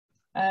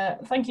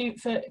Thank you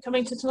for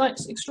coming to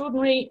tonight's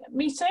extraordinary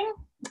meeting.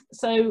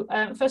 So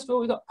first of all,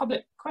 we've got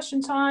public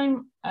question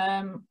time.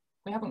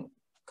 We haven't,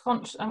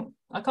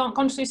 I can't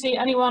consciously see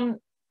anyone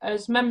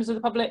as members of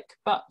the public,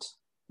 but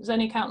does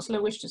any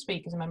councillor wish to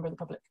speak as a member of the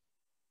public?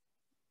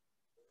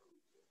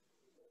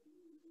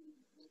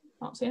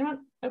 Can't see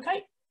anyone.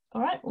 Okay,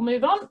 all right, we'll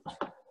move on.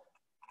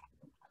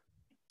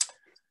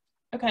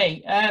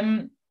 Okay,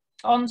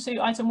 on to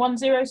item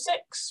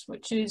 106,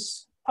 which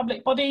is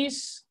public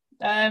bodies.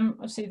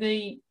 Obviously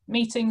the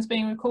meeting's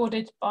being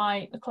recorded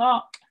by the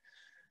clerk.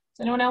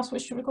 Does anyone else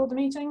wish to record the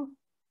meeting?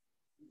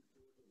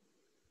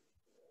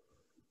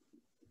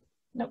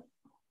 Nope.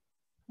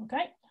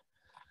 Okay.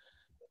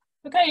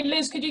 Okay,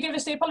 Liz, could you give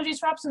us the apologies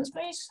for absence,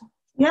 please?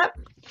 Yep.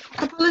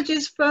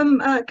 Apologies from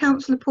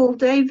Councillor Paul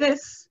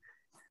Davis.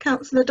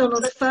 Councillor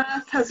Donald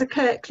Firth has a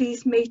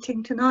Kirklees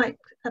meeting tonight.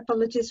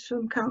 Apologies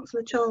from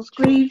Councillor Charles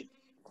Grieve.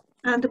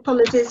 And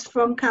apologies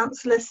from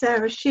Councillor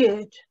Sarah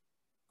Sheard.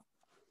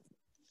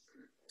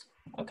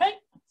 Okay,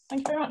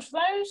 thank you very much for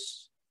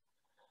those.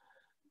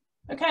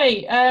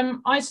 Okay,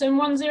 item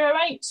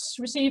 108,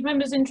 receive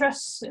members'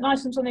 interests in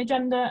items on the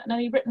agenda and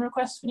any written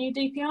requests for new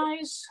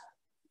DPIs.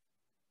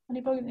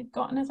 Anybody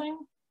got anything?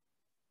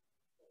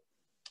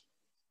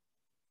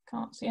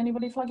 Can't see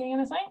anybody flagging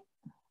anything.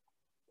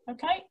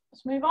 Okay,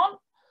 let's move on.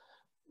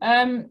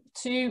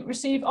 To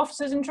receive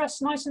officers'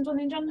 interests in items on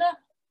the agenda?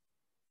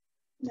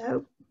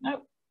 No.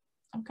 No.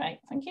 Okay,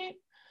 thank you.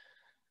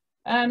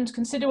 And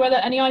consider whether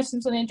any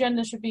items on the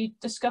agenda should be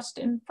discussed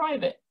in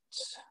private.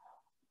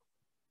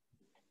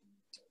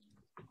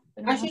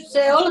 I should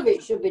say all of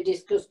it should be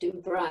discussed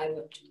in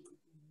private.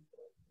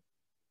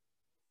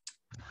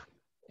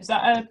 Is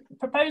that a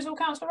proposal,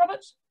 Councillor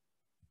Roberts?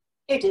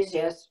 It is,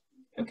 yes.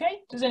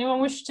 Okay, does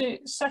anyone wish to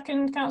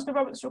second Councillor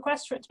Roberts'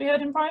 request for it to be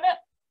heard in private?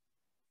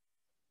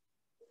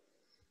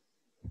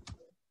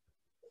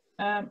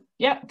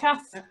 Yeah,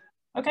 Kath.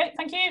 Okay,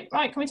 thank you.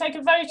 Right, can we take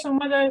a vote on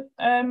whether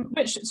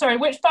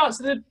which parts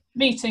of the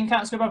meeting,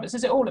 Councillor Roberts?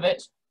 Is it all of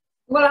it?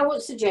 Well, I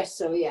would suggest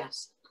so,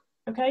 yes.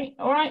 Okay,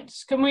 all right.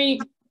 Can we,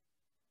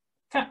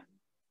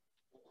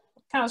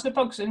 Councillor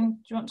Pogson,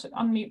 do you want to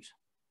unmute?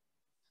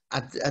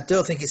 I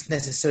don't think it's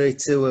necessary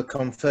to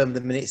confirm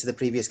the minutes of the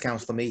previous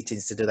council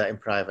meetings to do that in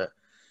private.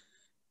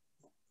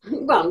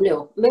 Well,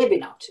 no, maybe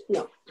not.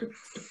 No.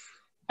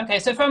 Okay,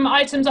 so from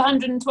items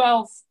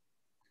 112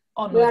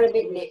 onwards. We are a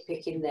bit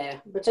nitpicking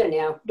there, but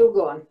anyhow, do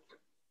go on.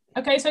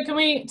 Okay, so can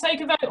we take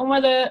a vote on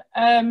whether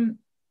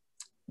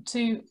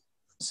to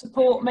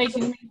support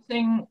making the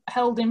meeting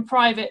held in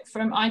private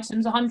from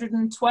items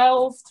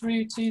 112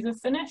 through to the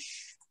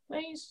finish,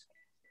 please?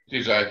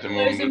 This item.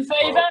 Those in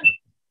favour?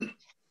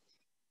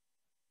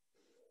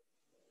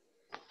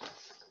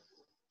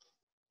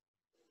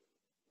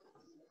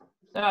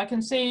 So I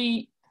can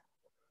see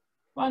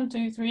 1,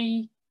 2,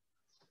 3.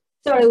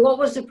 Sorry, what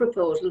was the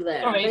proposal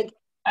there? Sorry,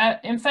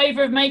 in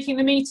favour of making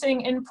the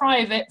meeting in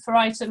private for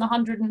item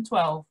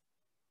 112.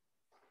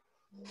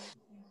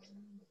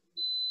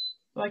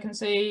 So I can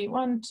see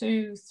 1,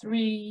 2,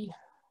 3,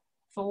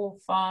 4,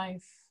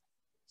 5,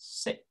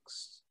 6.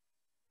 Is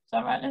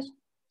that right, Liz?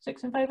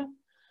 6 in favour?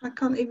 I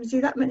can't even see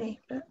that many.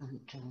 But...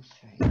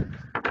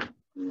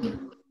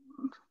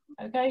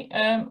 Okay,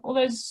 all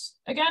those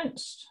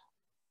against?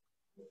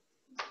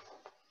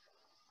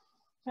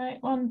 Okay,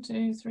 1,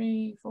 2,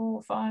 3,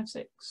 4, 5,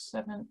 6,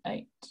 7,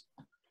 8,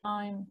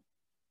 9,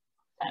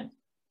 10.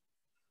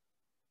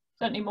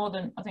 Certainly more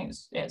than, I think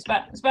it's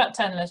about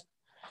 10, Liz.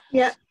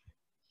 Yeah.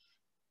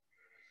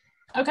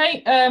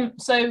 Okay,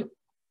 so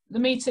the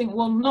meeting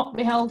will not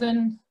be held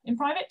in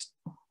private.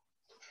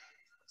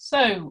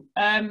 So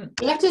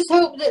let us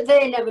hope that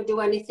they never do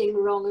anything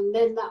wrong, and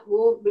then that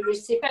won't be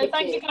reciprocated. Okay,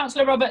 thank you,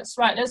 Councillor Roberts.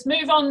 Right, let's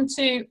move on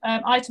to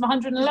item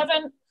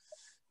 111.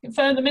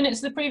 Confirm the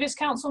minutes of the previous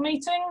council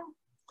meeting.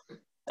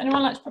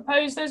 Anyone like to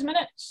propose those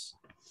minutes?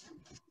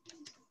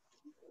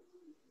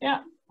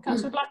 Yeah,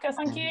 Councillor Blacker,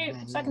 thank you.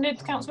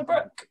 Seconded, Councillor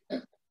Brooke.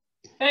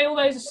 Okay, all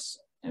those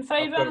in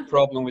favour? I've got a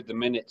problem with the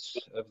minutes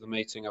of the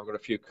meeting. I've got a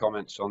few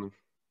comments on them.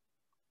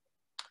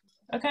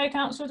 Okay,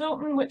 Councillor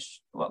Dalton,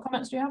 what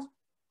comments do you have?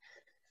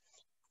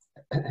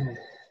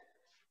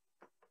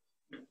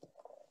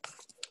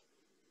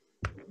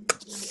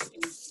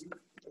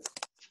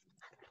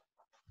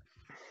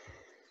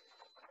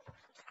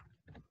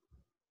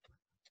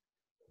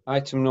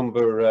 Item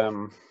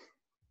number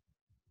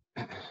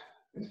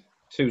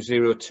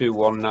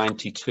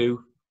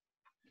 202192.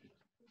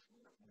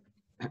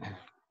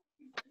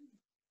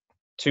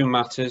 Two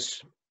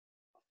matters.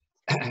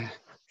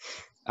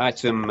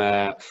 Item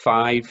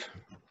 5,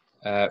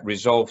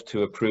 resolve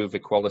to approve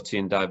equality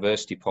and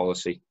diversity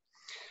policy.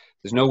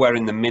 There's nowhere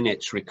in the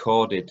minutes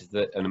recorded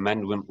that an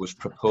amendment was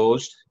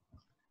proposed,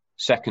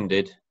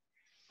 seconded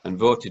and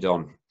voted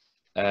on.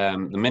 The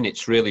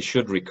minutes really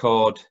should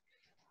record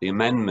the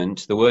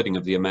amendment, the wording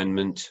of the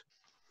amendment,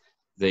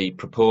 the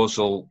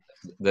proposal,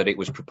 that it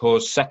was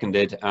proposed,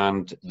 seconded,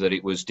 and that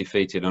it was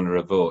defeated under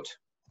a vote.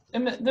 The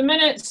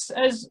minutes,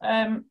 as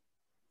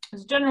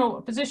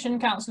general position,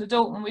 Councillor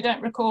Dalton, we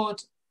don't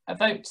record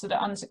votes that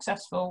are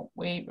unsuccessful,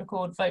 we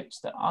record votes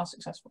that are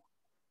successful.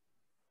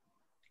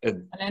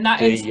 And in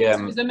that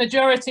instance, the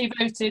majority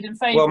voted in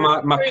favour.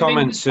 Well, my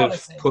comments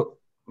have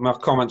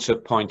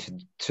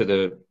pointed to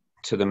the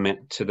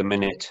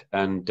minute,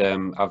 and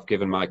I've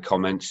given my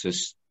comments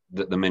as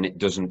that the minute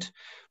doesn't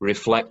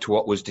reflect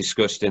what was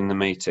discussed in the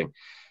meeting.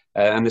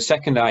 And the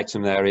second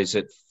item there is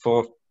at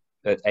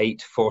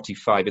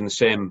 8:45 in the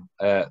same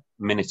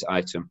minute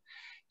item.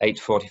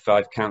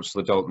 8:45,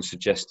 Councillor Dalton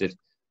suggested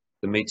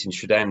the meeting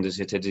should end as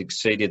it had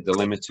exceeded the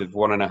limit of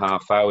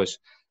 1.5 hours.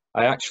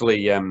 I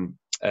actually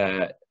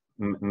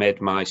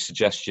made my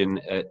suggestion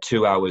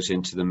 2 hours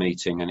into the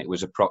meeting, and it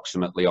was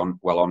approximately on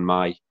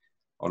my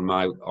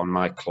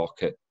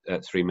clock at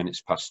 3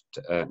 minutes past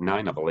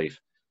 9, I believe.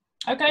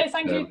 Okay,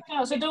 thank you,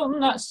 Councillor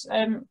Dalton. That's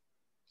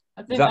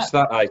I think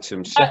that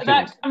item. Second,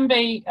 that can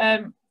be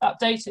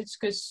updated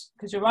because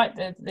you're right.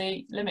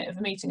 The limit of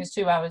the meeting is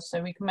 2 hours,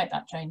 so we can make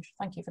that change.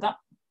 Thank you for that.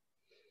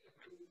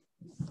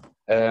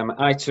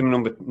 Item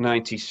number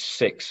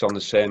 96 on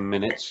the same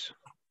minutes.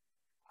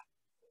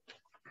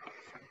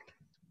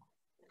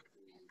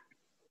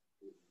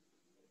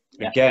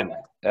 Again,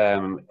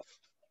 a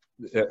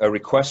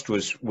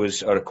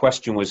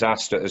question was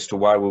asked as to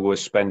why we were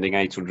spending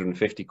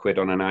 850 quid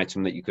on an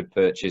item that you could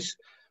purchase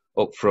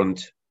up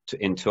front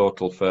in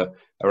total for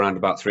around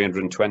about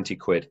 320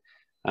 quid,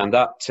 and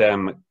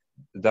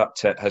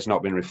that has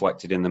not been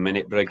reflected in the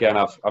minute. But again,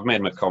 I've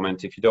made my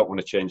comment. If you don't want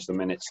to change the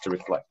minutes to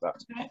reflect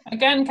that.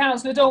 Again,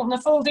 Councillor Dalton, the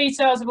full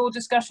details of all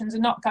discussions are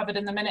not covered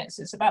in the minutes.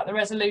 It's about the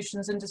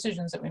resolutions and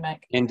decisions that we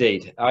make.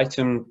 Indeed.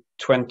 Item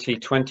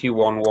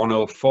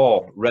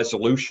 2021-104,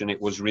 resolution.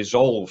 It was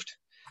resolved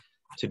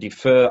to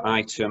defer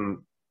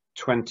item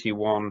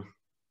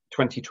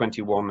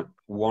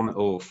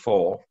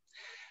 2021-104.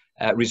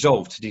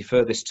 Resolved to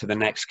defer this to the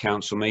next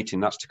council meeting.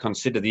 That's to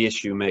consider the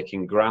issue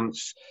making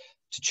grants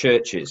to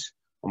churches,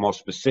 or more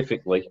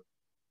specifically,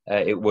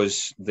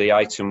 the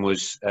item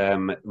was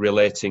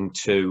relating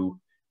to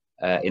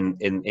in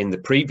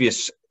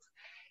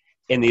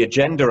the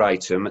agenda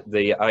item.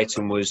 The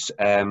item was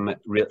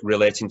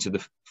relating to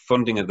the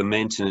funding of the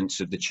maintenance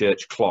of the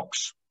church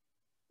clocks.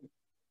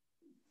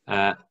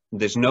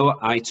 There's no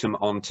item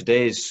on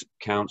today's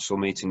council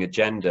meeting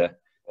agenda,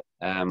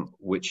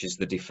 which is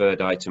the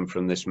deferred item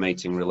from this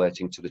meeting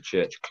relating to the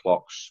church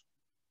clocks.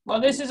 Well,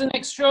 this is an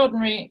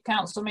extraordinary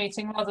council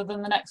meeting rather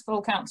than the next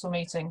full council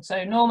meeting.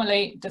 So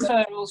normally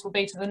deferrals will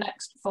be to the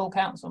next full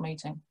council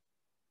meeting.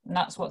 And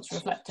that's what's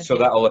reflected. So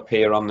that'll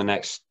appear on the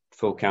next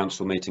full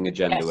council meeting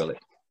agenda, Yes. will it?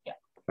 Yeah.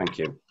 Thank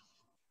you.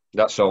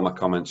 That's all my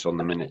comments on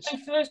the minutes. Thank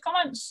you for those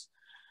comments.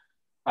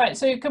 Right,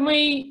 so can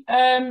we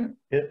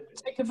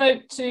take a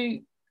vote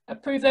to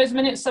approve those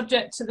minutes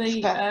subject to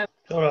the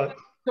All right.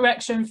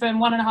 correction from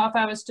 1.5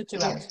 hours to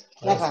 2 hours?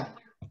 Yeah.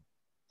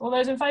 All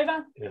those in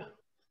favour? Yeah.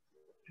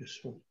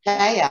 Just one.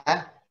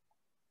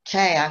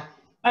 Chair.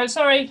 Oh,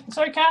 sorry,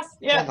 Kath.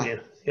 Yeah.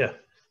 Yeah.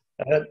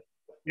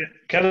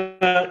 Can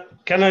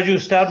I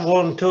just add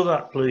one to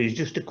that, please?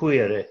 Just a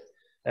query.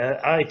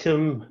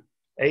 Item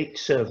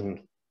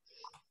 8.7,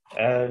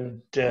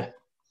 and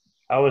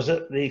I was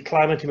at the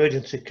Climate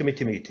Emergency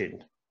Committee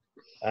meeting,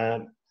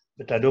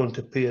 but I don't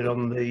appear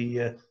on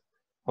the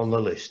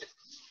list.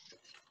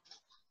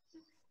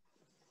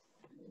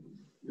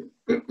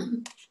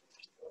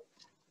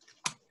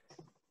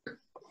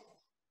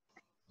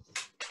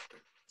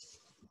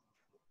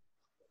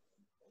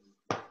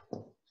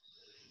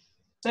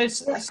 So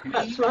That's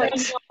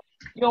right.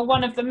 You're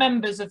one of the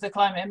members of the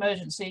Climate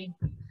Emergency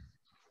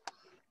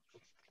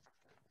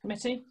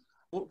Committee?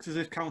 Looks as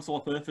if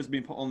Councillor Firth has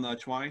been put on there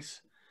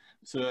twice.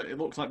 So it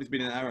looks like there's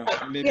been an error.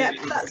 Maybe Yeah,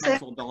 it's that's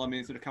Councillor Bellamy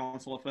instead of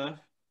Councillor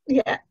Firth.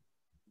 Yeah.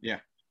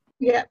 Yeah.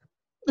 Yeah.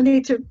 I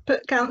need to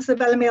put Councillor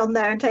Bellamy on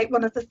there and take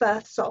one of the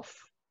Firths off.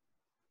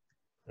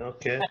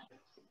 Okay.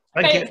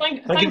 Okay,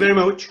 Thank you very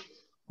much.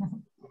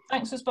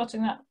 Thanks for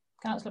spotting that,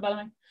 Councillor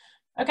Bellamy.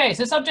 Okay,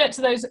 so subject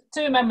to those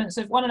two amendments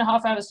of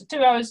 1.5 hours to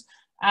 2 hours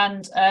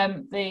and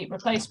the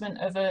replacement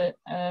of a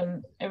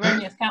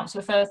erroneous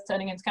Councillor Firth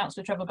turning into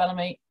Councillor Trevor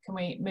Bellamy, can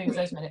we move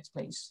those minutes,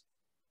 please?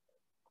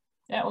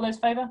 Yeah, all those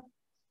in favour?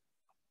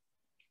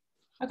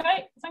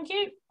 Okay, thank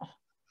you.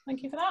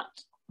 Thank you for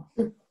that.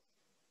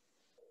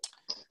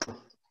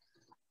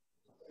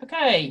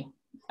 Okay,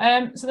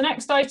 so the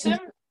next item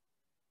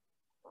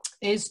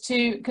is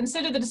to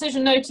consider the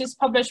decision notice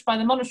published by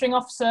the monitoring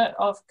officer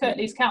of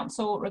Kirklees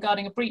Council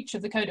regarding a breach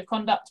of the code of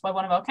conduct by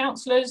one of our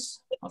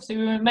councillors. Obviously,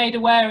 we were made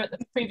aware at the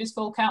previous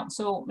full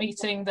council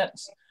meeting that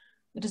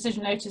the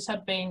decision notice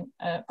had been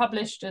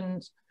published,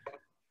 and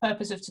the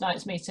purpose of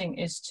tonight's meeting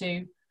is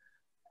to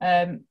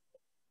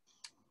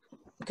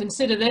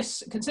consider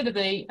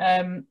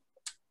the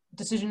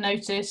decision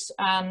notice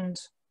and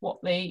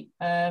what the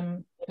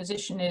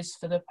position is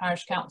for the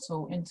parish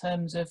council in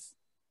terms of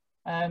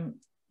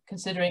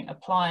considering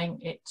applying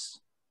its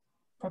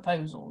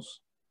proposals.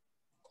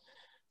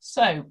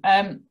 So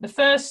the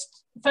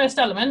first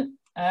element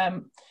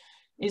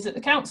is that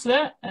the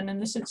councillor, and in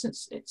this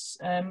instance it's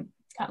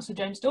Councillor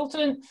James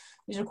Dalton,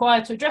 is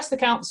required to address the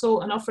council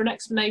and offer an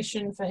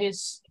explanation for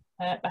his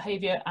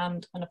behaviour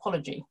and an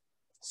apology.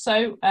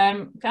 So,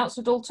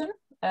 Councillor Dalton,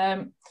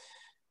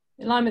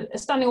 in line with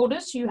standing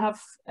orders, you have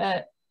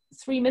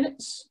 3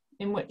 minutes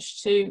in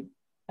which to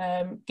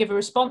give a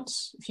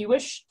response, if you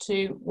wish,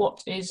 to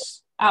what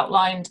is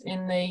outlined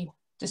in the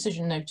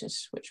decision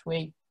notice, which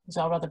is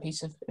our other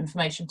piece of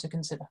information to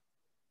consider.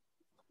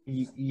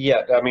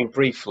 Yeah, I mean,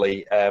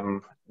 briefly,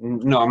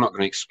 no, I'm not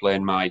going to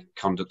explain my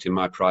conduct in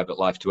my private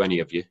life to any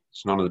of you.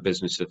 It's none of the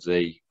business of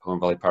the Holme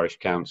Valley Parish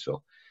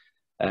Council.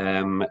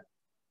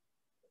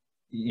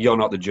 You're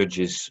not the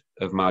judges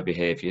of my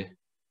behaviour,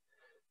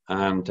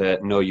 and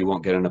no, you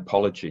won't get an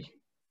apology.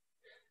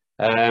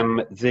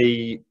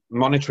 The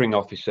monitoring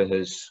officer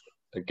has,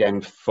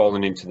 again,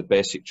 fallen into the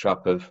basic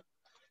trap of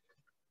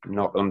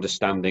not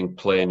understanding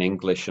plain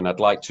English, and I'd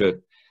like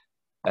to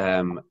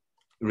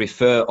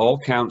refer all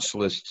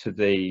councillors to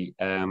the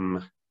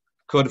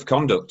Code of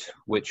Conduct,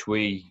 which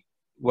we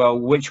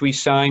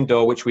signed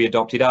or which we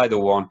adopted, either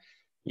one.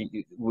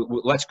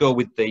 Let's go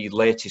with the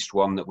latest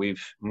one that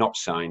we've not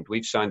signed.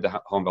 We've signed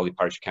the Holme Valley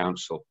Parish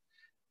Council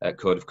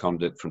Code of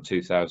Conduct from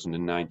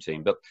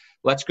 2019, but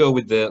let's go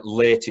with the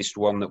latest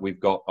one that we've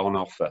got on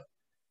offer.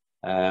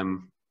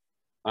 And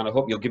I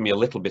hope you'll give me a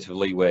little bit of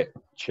leeway,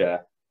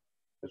 Chair,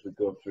 as we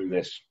go through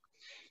this,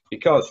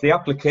 because the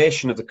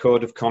application of the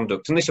Code of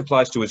Conduct, and this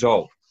applies to us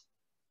all,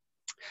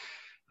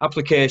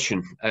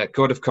 application,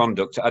 Code of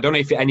Conduct, I don't know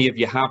if any of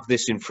you have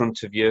this in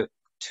front of you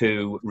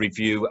to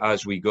review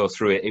as we go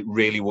through it. It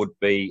really would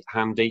be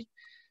handy,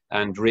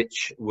 and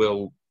Rich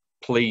will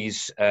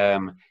please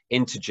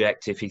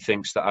interject if he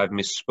thinks that I've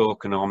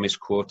misspoken or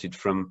misquoted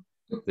from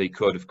the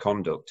Code of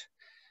Conduct.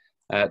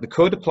 The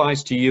code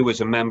applies to you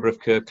as a member of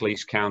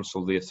Kirklees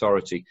Council, the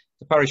authority.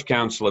 The Parish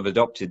Council have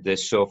adopted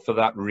this, so for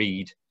that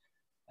read,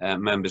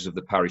 members of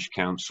the Parish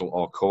Council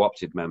or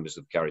co-opted members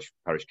of the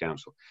Parish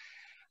Council.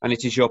 And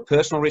it is your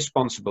personal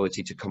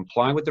responsibility to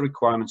comply with the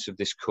requirements of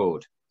this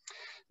code.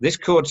 This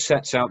code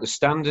sets out the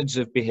standards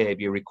of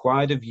behaviour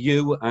required of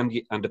you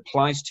and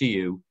applies to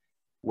you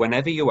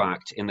whenever you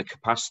act in the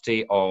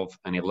capacity of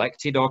an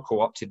elected or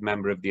co-opted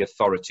member of the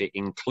authority,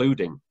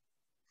 including,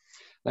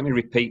 let me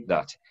repeat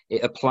that,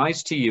 it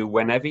applies to you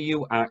whenever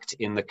you act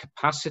in the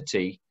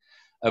capacity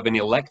of an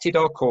elected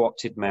or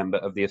co-opted member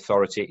of the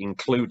authority,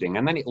 including,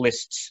 and then it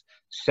lists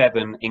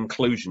 7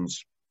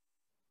 inclusions.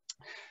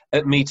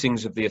 At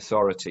meetings of the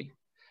authority,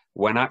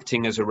 when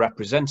acting as a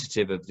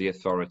representative of the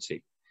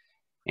authority,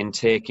 in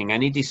taking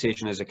any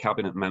decision as a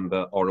cabinet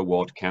member or a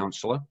ward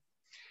councillor,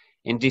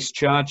 in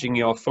discharging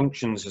your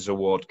functions as a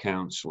ward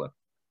councillor,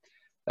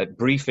 at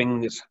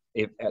briefing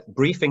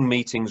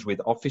meetings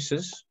with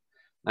officers,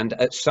 and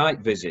at site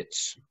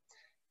visits,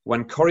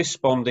 when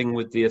corresponding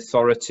with the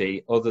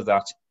authority other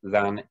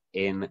than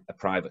in a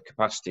private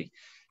capacity.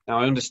 Now,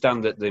 I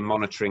understand that the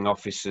monitoring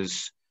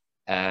officers'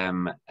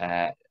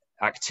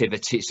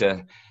 activities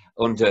are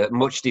under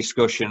much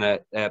discussion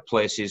at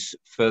places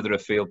further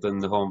afield than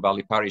the Holme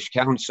Valley Parish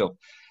Council.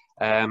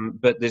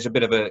 But there's a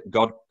bit of a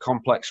God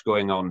complex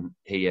going on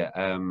here,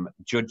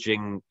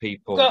 judging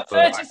people Got for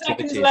 30 activities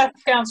seconds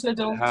left, Councillor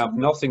that Dalton. have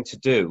nothing to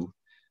do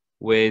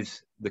with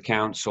the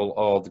council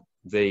or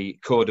the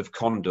Code of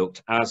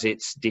Conduct as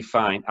it's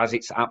defined, as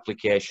its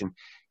application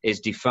is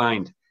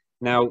defined.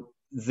 Now,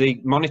 the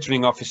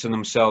monitoring officer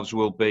themselves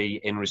will be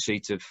in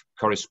receipt of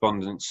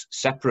correspondence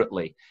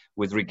separately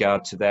with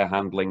regard to their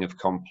handling of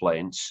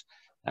complaints.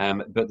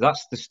 But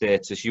that's the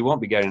status. You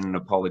won't be getting an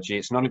apology.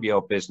 It's none of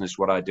your business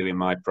what I do in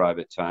my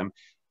private time.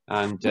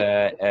 And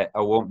I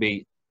won't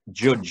be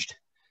judged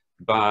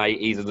by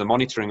either the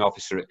monitoring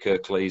officer at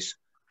Kirklees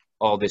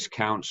or this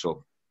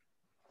council.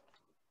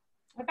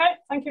 Okay,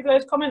 thank you for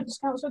those comments,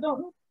 Councillor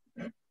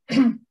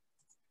Dalton.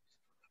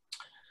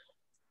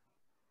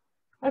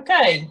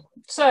 Okay,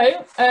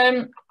 so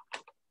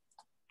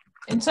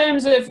in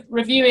terms of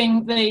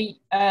reviewing the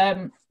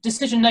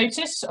decision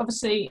notice,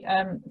 obviously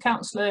the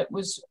councillor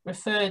was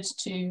referred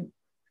to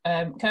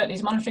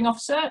Kirklees monitoring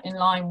officer in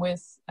line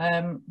with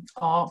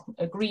our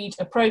agreed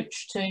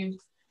approach to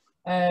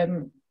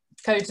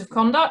codes of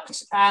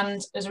conduct,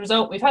 and as a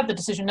result we've had the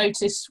decision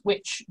notice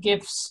which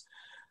gives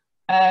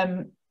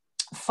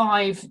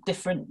 5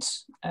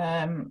 different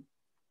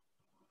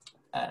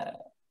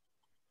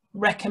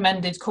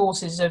recommended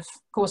courses of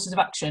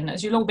action.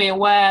 As you'll all be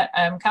aware,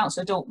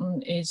 Councillor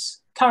Dalton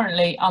is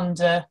currently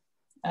under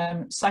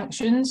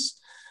sanctions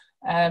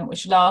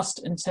which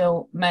last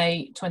until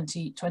May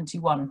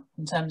 2021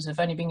 in terms of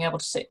only being able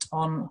to sit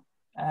on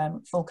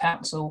full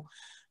council,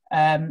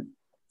 and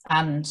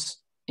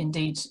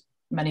indeed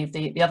many of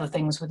the other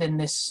things within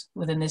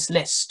this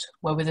list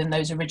were within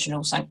those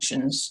original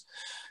sanctions.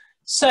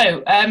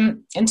 So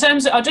in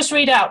terms of, I'll just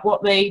read out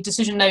what the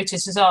decision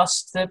notice has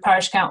asked the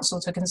Parish Council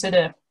to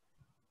consider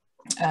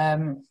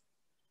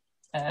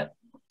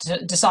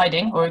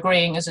deciding or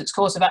agreeing as its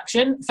course of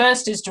action.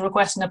 First is to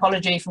request an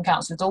apology from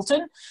Councillor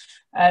Dalton.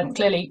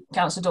 Clearly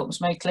Councillor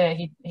Dalton's made clear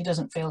he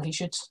doesn't feel he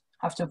should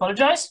have to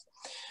apologise.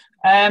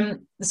 The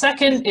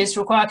second is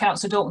to require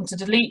Councillor Dalton to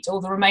delete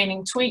all the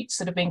remaining tweets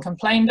that have been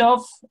complained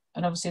of,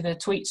 and obviously the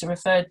tweets are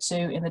referred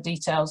to in the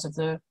details of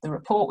the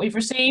report we've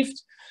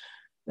received.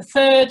 The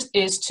third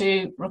is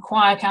to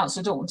require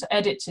Councillor Dalton to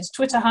edit his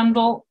Twitter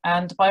handle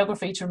and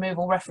biography to remove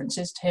all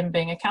references to him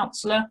being a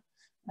councillor,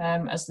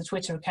 as the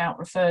Twitter account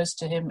refers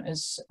to him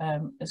as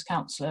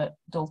Councillor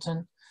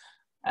Dalton.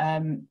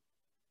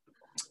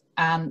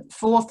 And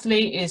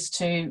fourthly is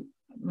to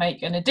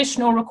make an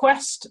additional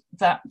request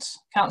that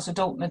Councillor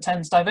Dalton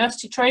attends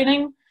diversity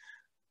training.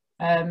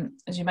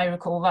 As you may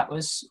recall, that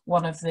was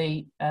one of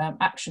the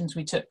actions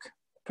we took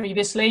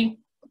previously.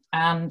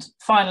 And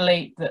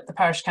finally, that the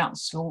Parish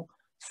Council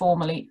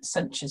formally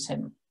censures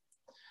him.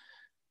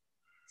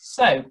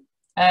 So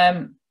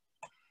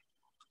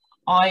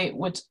I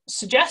would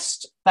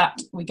suggest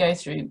that we go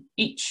through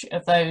each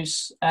of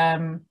those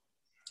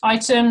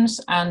items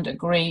and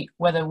agree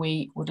whether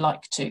we would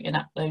like to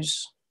enact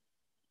those.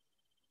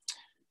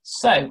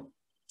 So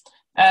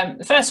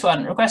the first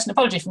one, request an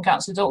apology from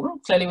Councillor Dalton.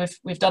 Clearly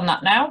we've done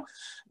that now.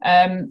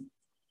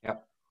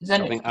 Yep.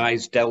 Then, I think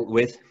I's dealt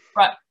with.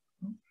 Right.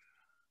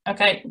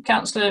 Okay,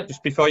 Councillor.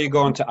 Just before you go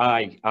on to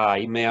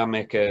I, may I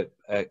make a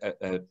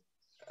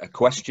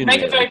question?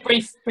 Make really? a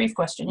very brief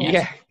question,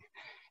 yes.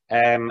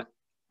 Yeah.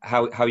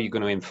 How are you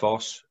going to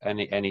enforce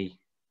any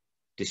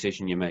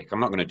decision you make? I'm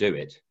not going to do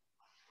it.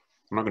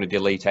 I'm not going to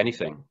delete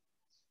anything.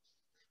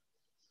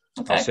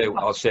 Okay.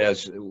 I'll say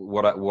as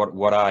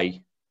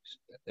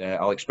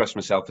I'll express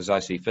myself as I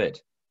see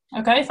fit.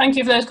 Okay, thank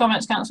you for those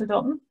comments, Councillor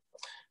Dalton.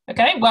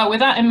 Okay, well, with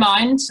that in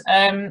mind,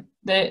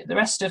 the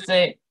rest of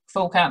the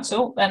full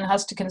council then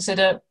has to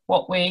consider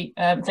what we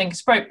think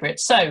is appropriate.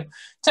 So, in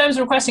terms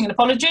of requesting an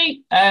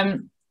apology,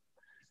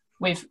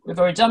 we've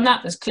already done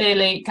that. There's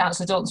clearly,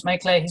 Councillor Dalton's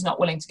made clear he's not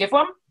willing to give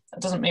one.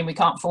 That doesn't mean we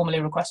can't formally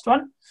request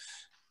one.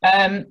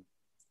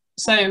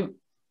 So,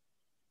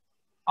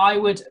 I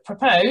would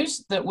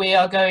propose that we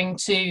are going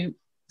to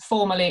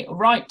formally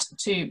write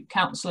to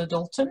Councillor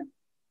Dalton,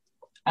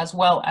 as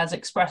well as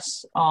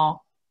express our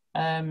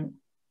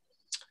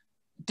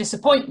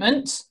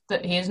disappointment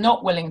that he is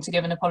not willing to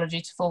give an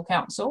apology to full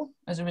council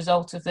as a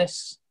result of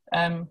this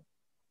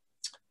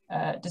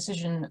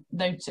decision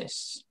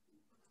notice.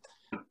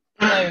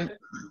 So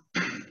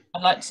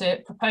I'd like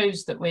to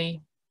propose that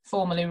we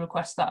formally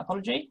request that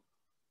apology.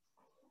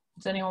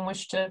 Does anyone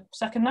wish to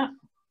second that?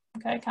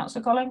 Okay,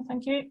 Councillor Colling,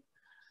 thank you.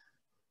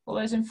 All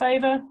those in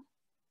favour?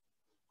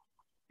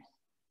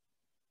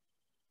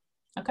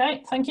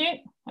 Okay, thank you.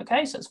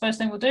 Okay, so that's the first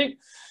thing we'll do.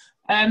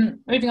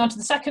 Moving on to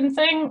the second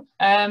thing.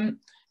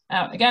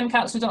 Now, again,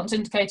 Councillor Dalton's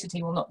indicated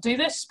he will not do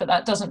this, but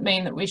that doesn't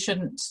mean that we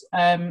shouldn't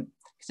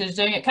consider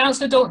doing it.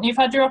 Councillor Dalton, you've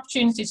had your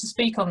opportunity to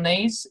speak on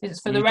these. It's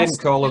for the rest. You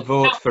didn't call a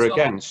vote for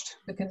against.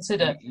 To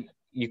consider.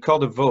 You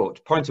called a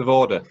vote. Point of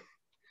order.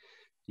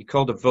 You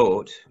called a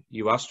vote.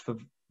 You asked for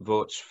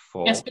votes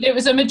for. Yes, but it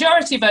was a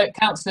majority vote,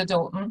 Councillor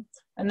Dalton,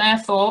 and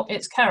therefore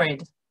it's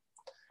carried.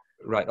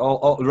 Right.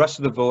 All the rest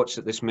of the votes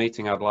at this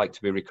meeting, I'd like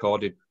to be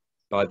recorded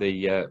by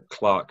the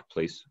clerk,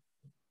 please.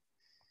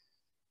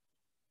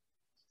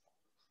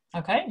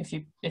 Okay,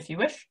 if you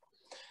wish.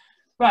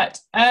 Right.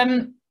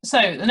 So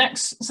the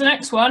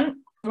next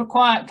one,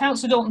 require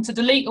Councillor Dalton to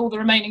delete all the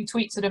remaining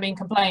tweets that have been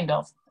complained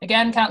of.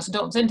 Again, Councillor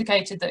Dalton's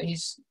indicated that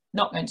he's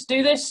not going to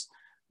do this.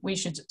 We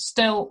should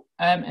still,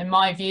 in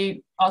my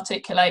view,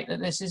 articulate that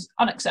this is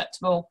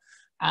unacceptable,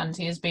 and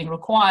he has been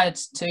required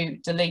to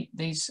delete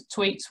these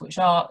tweets, which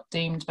are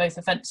deemed both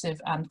offensive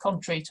and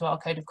contrary to our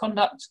code of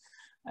conduct,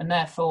 and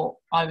therefore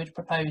I would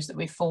propose that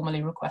we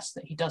formally request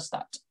that he does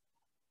that.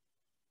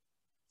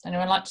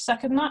 Anyone like to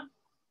second that?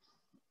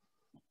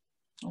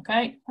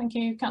 Okay, thank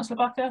you, Councillor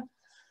Backer.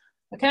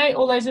 Okay,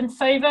 all those in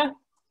favour,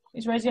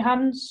 please raise your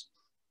hands.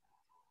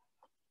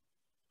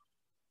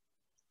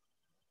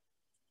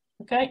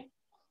 Okay,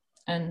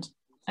 and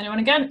anyone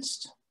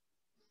against?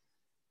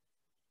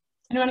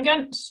 Anyone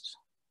against?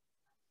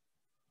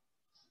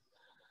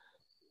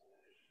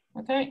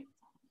 Okay,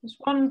 there's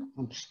one.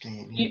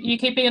 You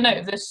keeping a note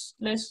of this,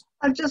 Liz?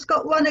 I've just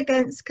got one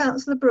against,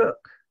 Councillor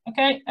Brooke.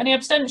 Okay, any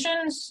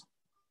abstentions?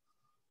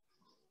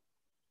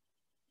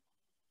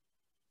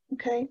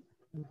 Okay,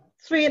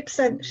 3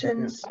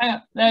 abstentions.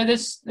 No,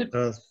 there's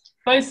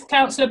both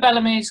Councillor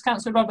Bellamy's,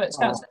 Councillor Roberts,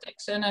 Councillor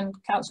Dixon and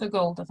Councillor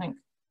Gould, I think.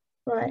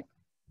 Right.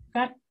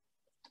 Okay.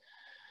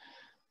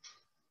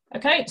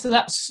 Okay, so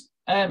that's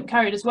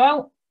carried as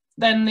well.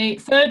 Then the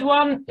third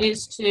one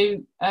is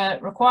to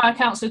require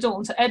Councillor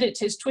Dalton to edit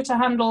his Twitter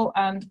handle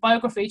and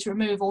biography to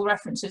remove all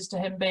references to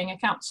him being a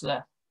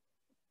councillor.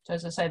 So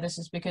as I say, this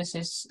is because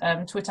his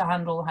Twitter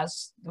handle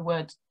has the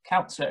word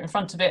councillor in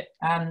front of it,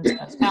 and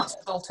as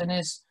Councillor Dalton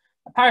is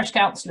a parish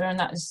councillor, and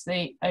that is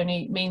the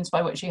only means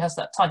by which he has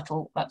that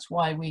title. That's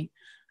why we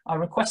are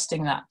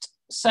requesting that.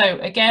 So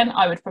again,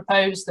 I would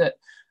propose that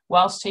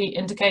whilst he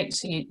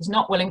indicates he is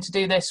not willing to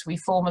do this, we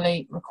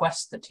formally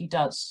request that he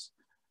does.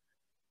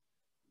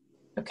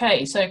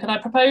 Okay, so can I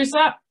propose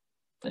that?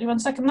 Anyone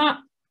second that?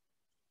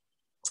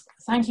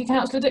 Thank you,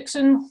 Councillor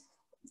Dixon.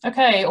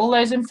 Okay, all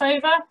those in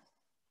favour?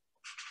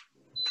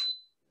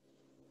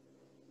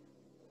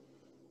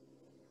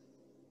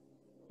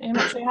 you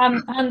make sure your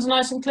hands are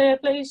nice and clear,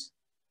 please?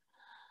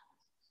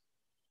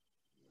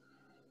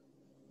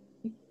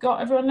 You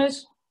got everyone,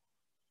 Liz?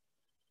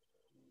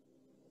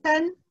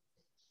 10.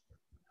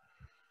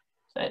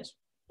 So it's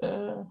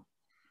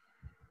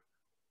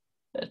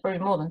probably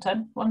more than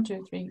 10. 1,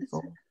 2, 3,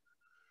 4,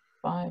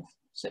 5,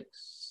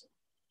 6.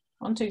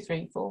 1, 2,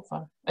 3, 4,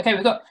 5. Okay,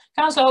 we've got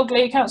Councillor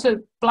Hogley,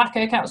 Councillor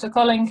Blacker, Councillor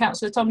Colling,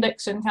 Councillor Tom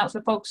Dixon,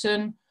 Councillor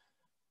Pogson,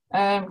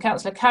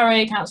 Councillor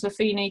Carey, Councillor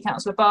Feeney,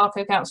 Councillor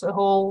Barker, Councillor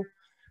Hall,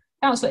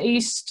 Councillor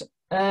East,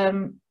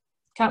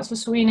 Councillor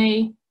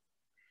Sweeney.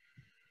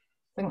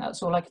 I think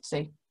that's all I could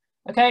see.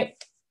 Okay,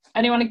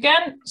 anyone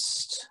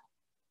against?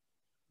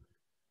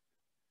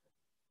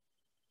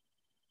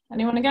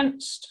 Anyone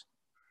against?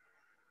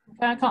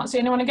 Okay, I can't see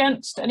anyone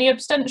against. Any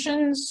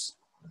abstentions?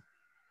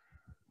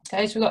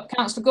 Okay, so we've got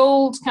Councillor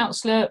Gould,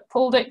 Councillor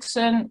Paul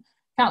Dixon,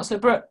 Councillor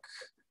Brooke,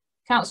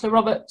 Councillor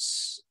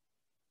Roberts,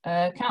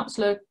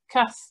 Councillor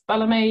Kath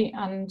Bellamy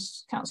and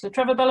Councillor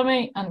Trevor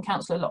Bellamy and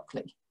Councillor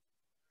Lockley.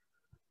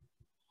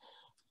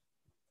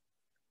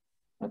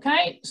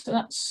 Okay, so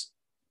that's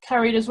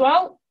carried as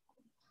well.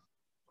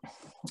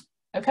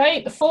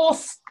 Okay, the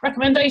fourth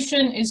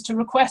recommendation is to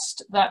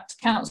request that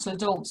Councillor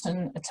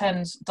Dalton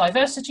attends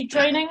diversity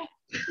training.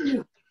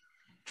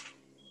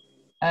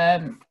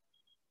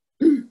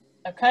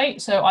 Okay,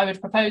 so I would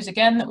propose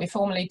again that we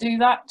formally do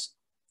that.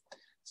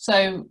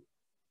 So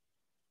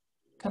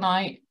can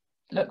I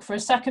look for a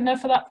seconder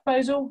for that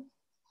proposal?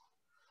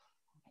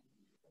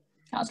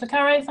 Councillor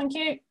Carey, thank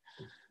you.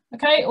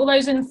 Okay, all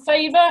those in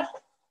favour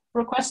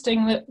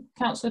requesting that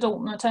Councillor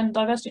Dalton attend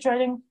diversity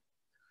training?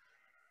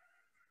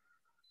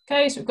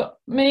 Okay, so we've got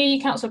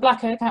me, Councillor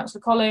Blacker,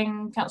 Councillor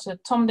Colling, Councillor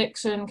Tom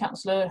Dixon,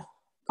 Councillor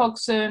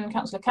Pogson,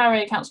 Councillor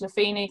Carey, Councillor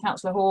Feeney,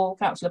 Councillor Hall,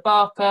 Councillor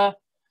Barker,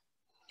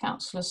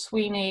 Councillor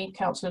Sweeney,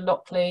 Councillor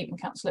Lockley and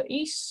Councillor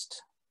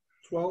East.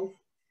 12.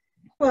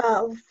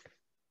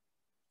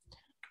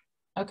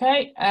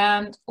 Okay,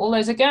 and all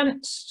those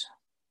against?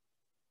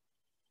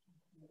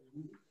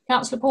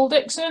 Councillor Paul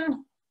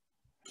Dixon?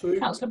 2.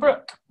 Councillor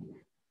Brooke?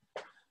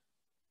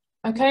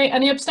 Okay,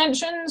 any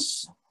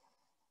abstentions?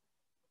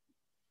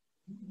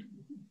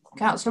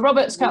 Councillor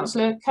Roberts,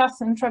 Councillor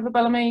Kath and Trevor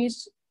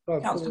Bellamy's,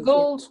 Councillor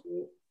Gould?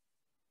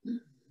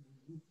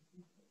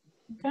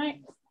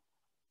 Okay.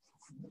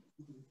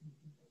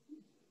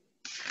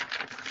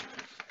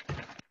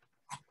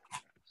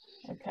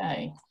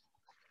 Okay.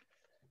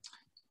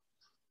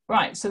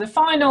 Right, so the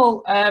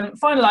final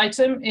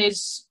item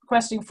is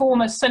requesting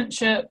formal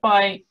censure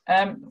by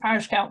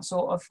Parish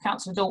Council of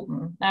Councillor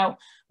Dalton. Now,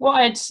 what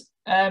I'd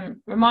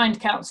remind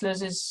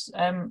councillors is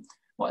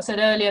what I said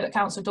earlier, that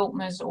Councillor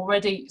Dalton is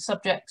already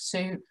subject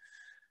to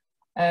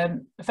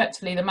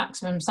effectively the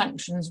maximum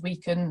sanctions we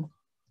can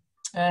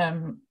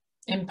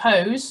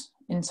impose,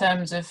 in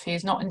terms of he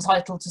is not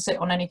entitled to sit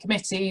on any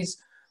committees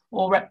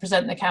or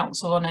represent the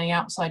council on any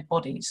outside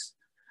bodies.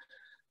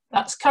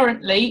 That's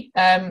currently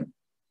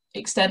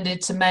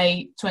extended to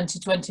May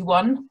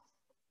 2021.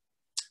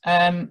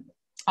 I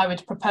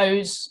would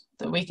propose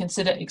that we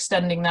consider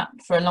extending that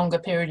for a longer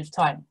period of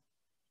time.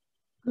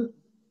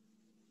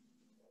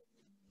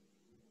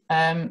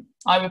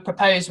 I would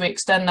propose we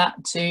extend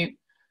that to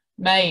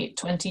May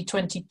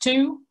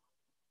 2022.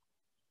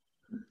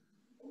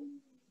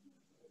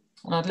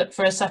 And I'd look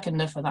for a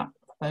seconder for that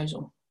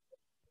proposal.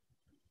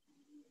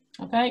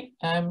 Okay,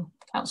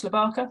 Councillor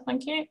Barker,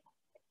 thank you.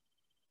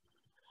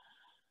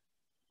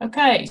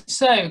 Okay,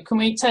 so can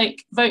we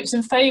take votes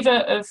in favour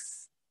of,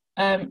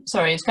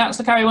 sorry, is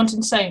Councillor Carey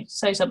wanting to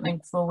say something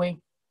before we?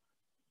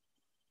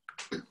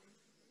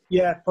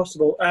 Yeah,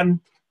 possible.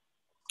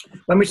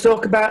 When we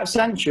talk about a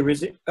censure,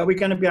 are we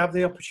going to have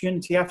the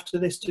opportunity after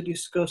this to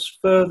discuss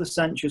further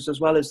censures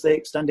as well as the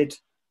extended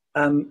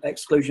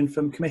exclusion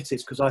from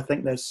committees? Because I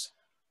think there's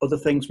other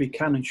things we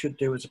can and should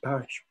do as a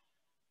parish.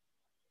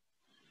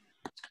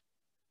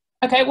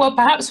 Okay, well,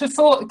 perhaps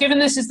before, given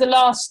this is the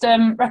last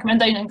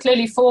recommendation, and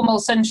clearly formal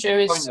censure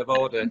is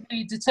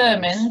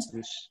determined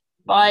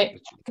by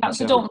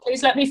Councillor Dalton.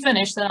 Please let me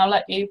finish, then I'll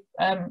let you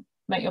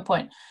make your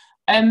point.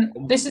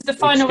 This is the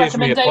final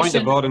recommendation. A point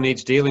of order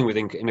needs dealing with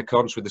in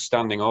accordance with the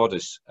standing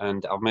orders,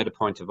 and I've made a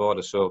point of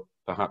order, so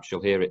perhaps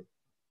you'll hear it.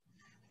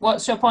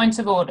 What's your point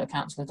of order,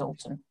 Councillor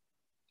Dalton?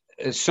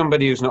 As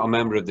somebody who's not a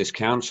member of this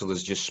council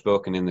has just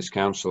spoken in this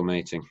council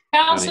meeting.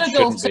 Councillor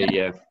Dalton.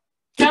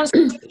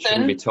 It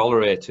shouldn't be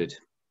tolerated.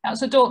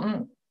 Councillor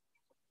Dalton,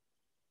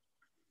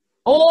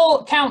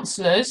 all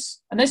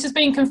councillors, and this has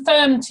been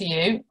confirmed to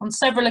you on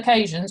several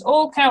occasions,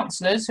 all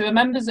councillors who are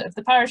members of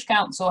the parish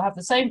council have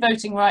the same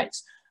voting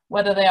rights,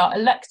 whether they are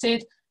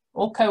elected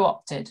or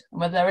co-opted,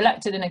 and whether they're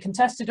elected in a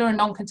contested or a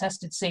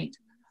non-contested seat.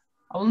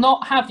 I will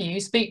not have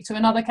you speak to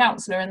another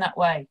councillor in that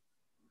way.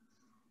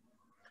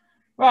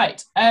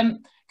 Right,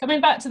 coming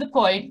back to the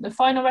point, the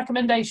final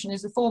recommendation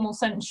is the formal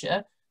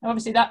censure.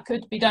 Obviously, that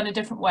could be done in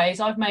different ways.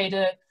 I've made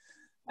a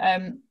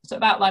sort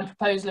of outline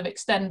proposal of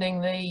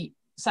extending the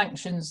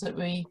sanctions that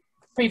we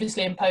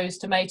previously imposed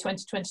to May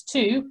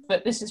 2022,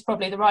 but this is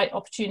probably the right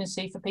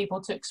opportunity for people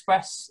to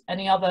express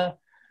any other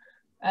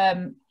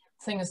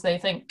things they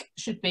think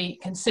should be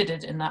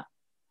considered in that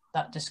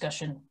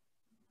discussion.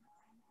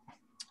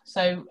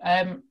 So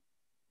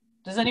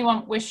does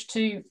anyone wish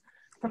to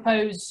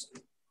propose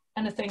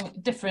anything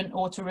different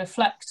or to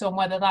reflect on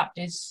whether that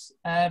is,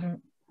 I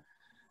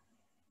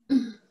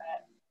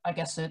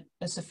guess, a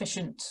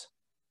sufficient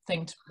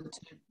thing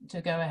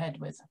to go ahead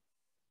with?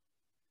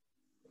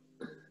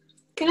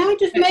 Can I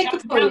just make a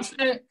point?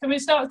 Can we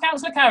start with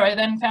Councillor Carey,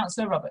 then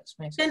Councillor Roberts,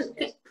 please?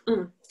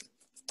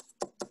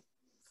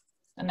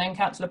 And then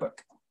Councillor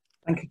Brooke.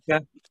 Thank you,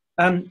 Chair.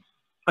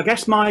 I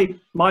guess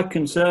my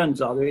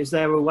concerns are, is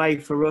there a way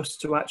for us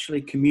to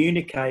actually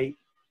communicate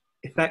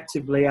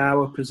effectively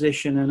our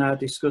position and our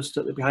disgust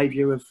at the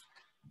behaviour of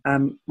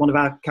one of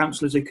our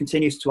councillors who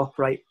continues to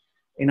operate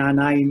in our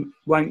name,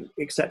 won't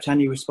accept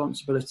any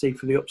responsibility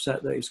for the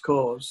upset that is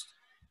caused.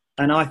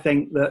 And I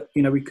think that,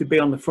 you know, we could be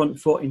on the front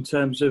foot in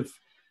terms of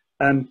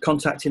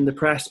contacting the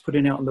press,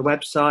 putting it on the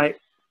website.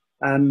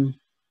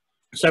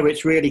 So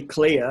it's really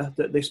clear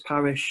that this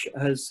parish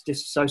has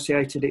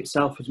disassociated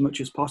itself as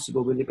much as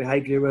possible with the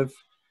behaviour of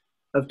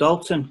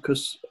Dalton,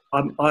 because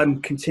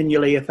I'm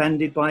continually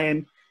offended by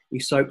him. He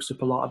soaks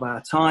up a lot of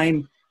our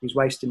time. He's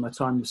wasting my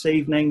time this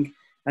evening,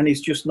 and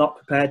he's just not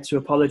prepared to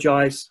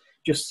apologise.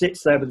 Just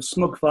sits there with a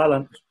smug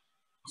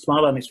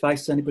smile on his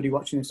face, as anybody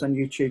watching this on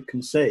YouTube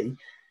can see.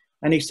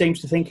 And he seems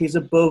to think he's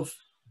above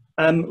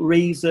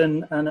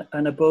reason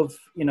and above,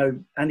 you know,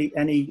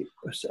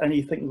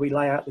 anything we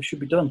lay out that should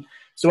be done.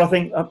 So I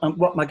think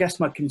I guess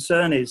my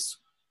concern is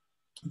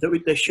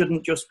that they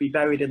shouldn't just be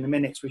buried in the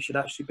minutes. We should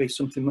actually be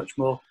something much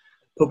more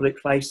public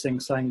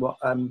facing, saying what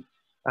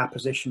our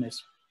position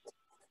is.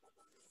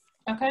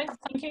 Okay,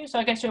 thank you. So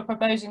I guess you're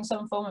proposing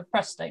some form of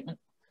press statement.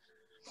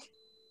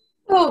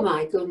 Oh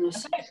my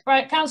goodness. Okay,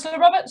 right, Councillor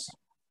Roberts.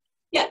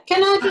 Yeah,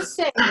 can I just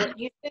say that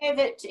you say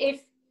that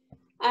if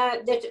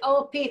that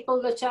all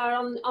people that are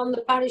on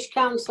the parish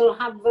council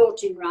have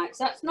voting rights.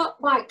 That's not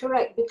quite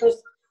correct,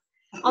 because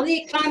on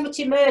the climate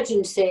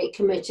emergency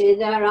committee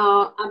there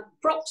are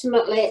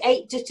approximately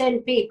 8 to 10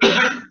 people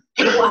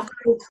who have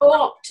been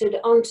co-opted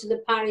onto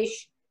the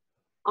parish,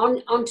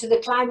 onto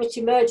the climate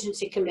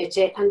emergency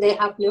committee, and they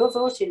have no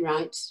voting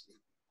rights.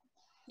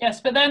 Yes,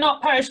 but they're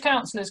not parish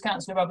councillors,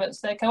 Councillor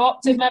Roberts. They're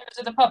co-opted members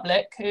of the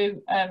public who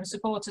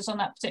support us on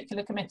that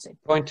particular committee.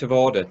 Point of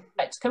order.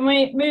 Right, can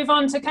we move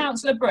on to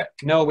Councillor Brooke?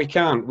 No, we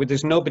can't.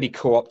 There's nobody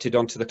co-opted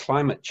onto the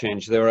climate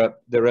change. There are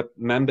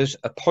members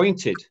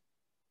appointed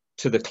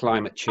to the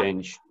climate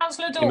change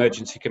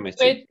emergency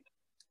committee.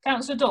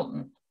 Councillor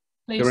Dalton,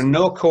 please. There are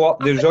no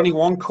there's only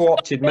one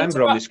co-opted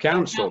member on this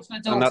council,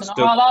 and that's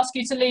I'll ask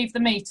you to leave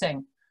the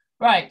meeting.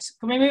 Right,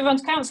 can we move on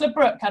to Councillor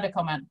Brooke? Had a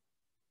comment.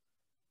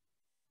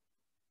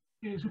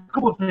 It's a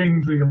couple of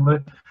things really.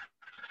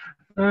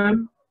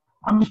 I'm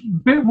a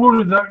bit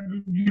worried that,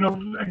 you know,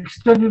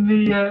 extending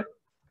the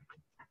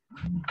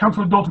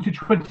Council of Dalton to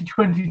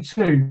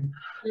 2022,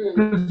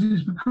 because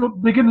it's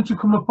beginning to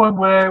come a point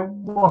where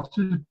what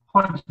is the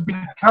point of being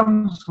a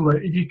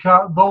councillor if you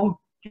can't vote,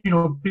 you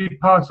know, be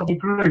part of a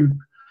group.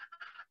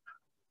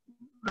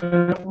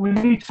 We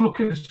need to look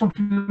at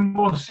something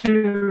more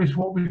serious,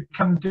 what we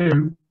can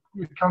do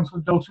with Council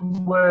of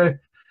Dalton, where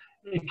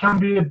it can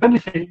be a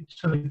benefit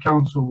to the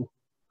council.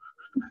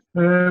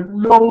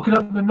 We're all looking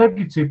at the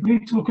negative. We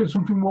need to look at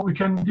something what we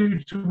can do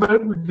to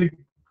work with the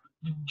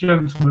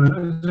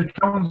gentleman as a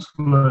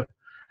councillor.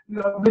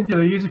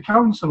 Eventually, he's a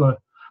councillor,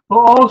 but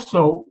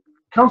also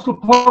Councillor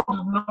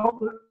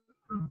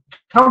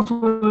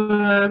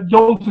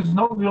Dalton is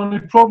not the only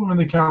problem in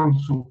the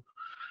council.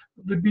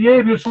 The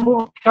behaviour of some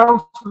of the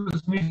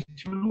councillors needs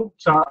to be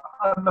looked at,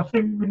 and I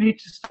think we need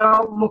to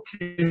start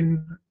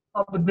looking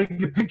at the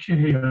bigger picture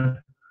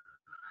here,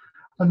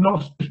 and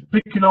not just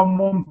picking on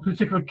one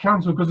particular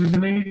council because he's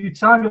an easy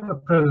target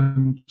at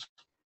present.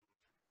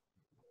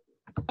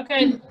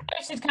 Okay,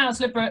 noted,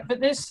 Councillor Brooke,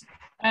 but this,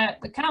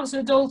 the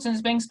Councillor Dalton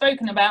is being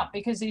spoken about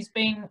because he's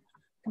been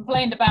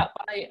complained about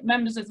by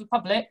members of the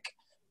public,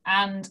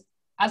 and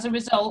as a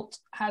result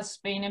has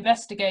been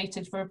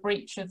investigated for a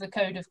breach of the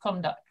Code of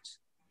Conduct.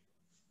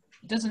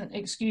 It doesn't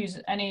excuse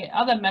any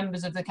other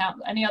members of the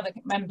council. Any other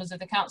members of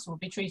the council would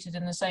be treated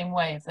in the same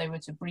way if they were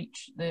to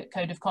breach the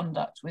Code of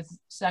Conduct, with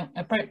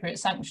appropriate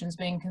sanctions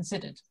being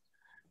considered.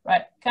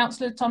 Right,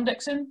 Councillor Tom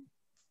Dixon.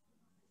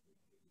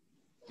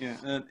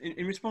 Yeah,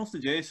 in response to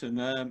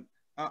Jason,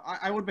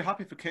 I would be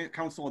happy for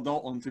Councillor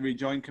Dalton to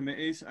rejoin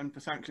committees and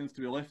for sanctions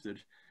to be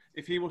lifted.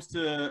 If he was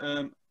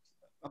to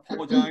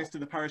apologise to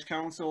the parish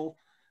council,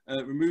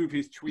 remove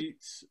his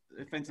tweets,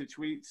 offensive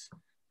tweets,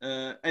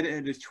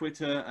 edited his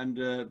Twitter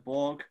and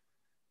blog,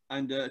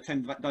 and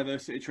attend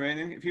diversity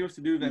training. If he was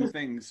to do them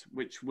things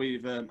which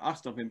we've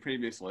asked of him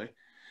previously,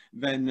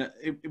 then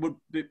it would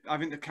be, I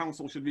think the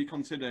council should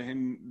reconsider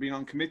him being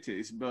on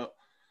committees. But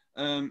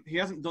he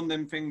hasn't done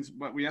them things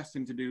what we asked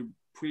him to do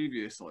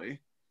previously.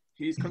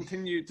 He's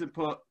continued to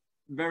put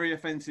very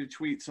offensive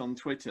tweets on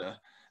Twitter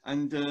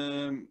and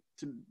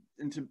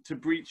to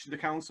breach the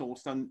council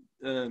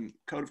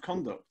code of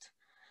conduct.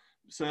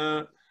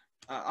 So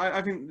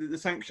I think the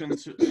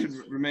sanctions should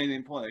remain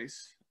in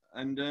place,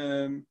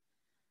 and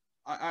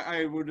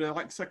I would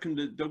like to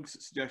second Doug's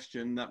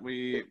suggestion that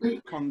we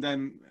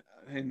condemn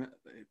him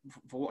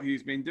for what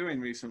he's been doing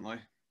recently.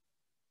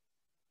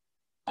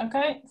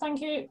 Okay,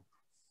 thank you,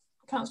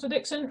 Councillor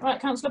Dixon. Right,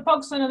 Councillor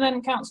Pogson and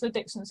then Councillor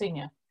Dixon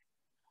Senior.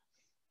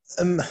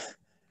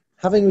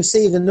 Having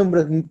received a number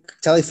of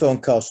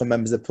telephone calls from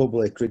members of the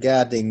public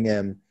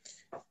regarding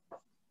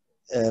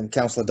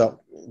Councillor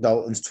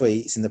Dalton's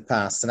tweets in the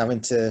past, and having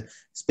to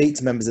speak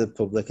to members of the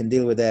public and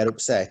deal with their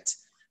upset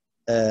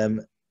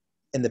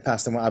in the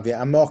past and what have you,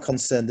 I'm more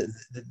concerned that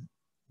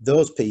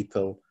those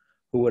people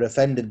who were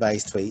offended by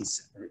his tweets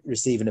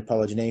receive an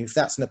apology. Now, if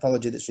that's an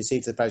apology that's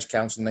received to the parish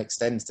council and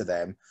extends to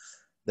them,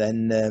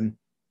 then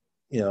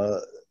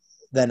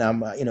then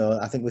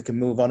I think we can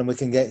move on and we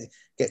can get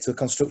to a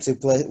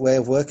constructive way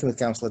of working with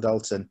Councillor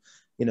Dalton.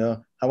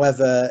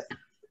 However,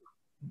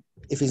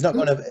 if he's not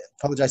going to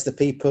apologise to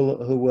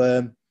people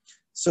who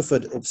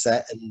suffered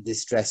upset and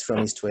distress from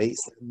his tweets,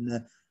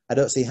 then I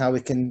don't see how we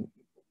can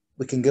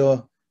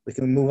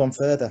move on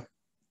further.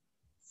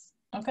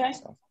 Okay,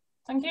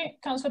 thank you,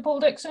 Councillor Paul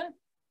Dixon.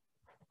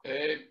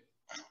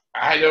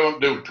 I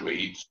don't do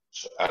tweets.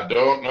 I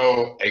don't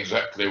know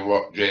exactly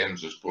what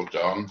James has put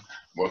on,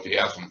 what he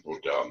hasn't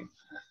put on.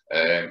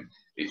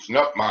 It's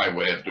not my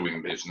way of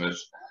doing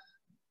business.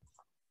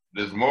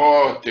 There's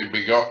more to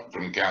be got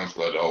from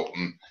Councillor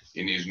Dalton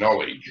in his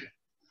knowledge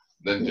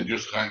than to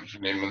just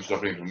sanction him and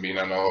stop him from being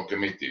on all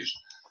committees.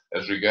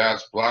 As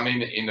regards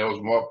planning, he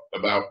knows more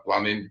about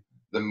planning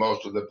than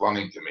most of the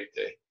planning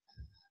committee.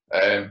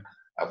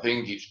 I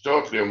think it's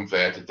totally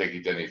unfair to take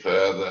it any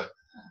further.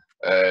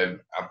 I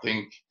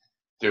think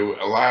to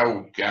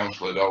allow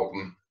Councillor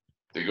Dalton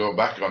to go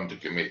back onto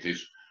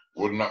committees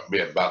would not be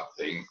a bad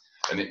thing,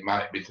 and it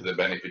might be to the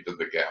benefit of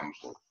the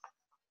council.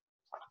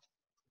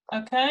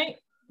 Okay,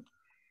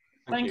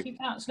 thank you,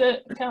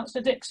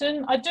 Councillor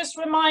Dixon. I just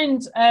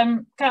remind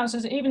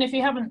councillors, even if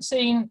you haven't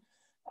seen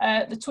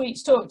the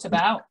tweets talked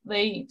about,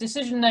 the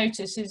decision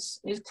notice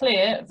is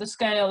clear of the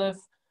scale of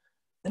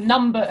the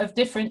number of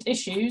different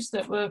issues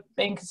that were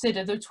being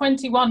considered. There were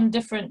 21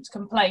 different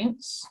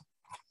complaints,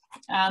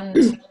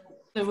 and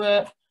there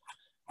were,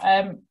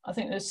 I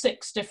think there's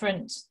 6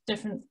 different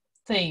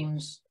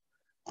themes,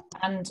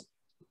 and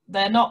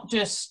they're not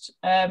just,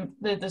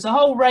 there's a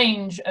whole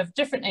range of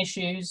different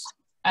issues,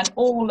 and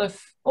all of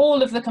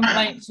the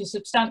complaints are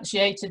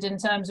substantiated in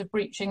terms of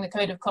breaching the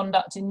code of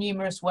conduct in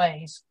numerous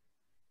ways.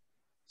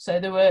 So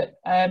there were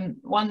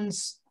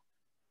ones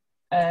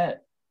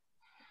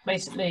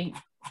basically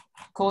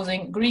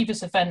causing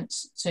grievous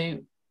offence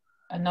to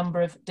a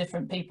number of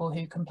different people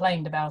who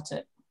complained about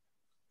it.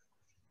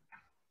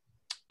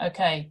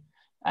 Okay,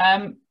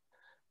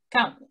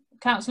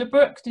 Councillor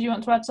Brooke, did you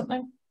want to add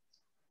something?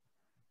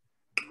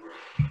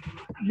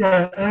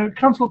 Yeah,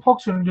 Councillor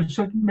Pogson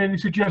just made a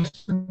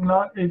suggestion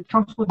that if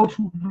Councillor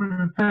Dalton would be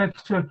prepared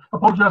to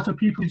apologise to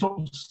people he's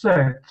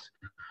upset,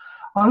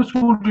 I was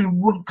wondering,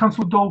 would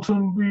Councillor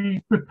Dalton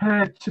be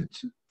prepared to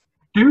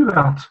do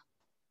that?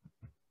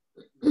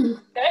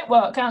 Okay,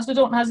 well, Councillor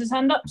Dalton has his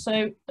hand up,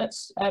 so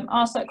let's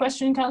ask that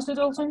question, Councillor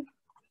Dalton.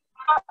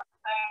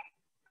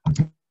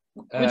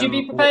 Would you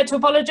be prepared to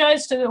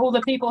apologise to all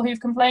the people who've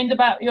complained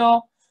about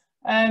your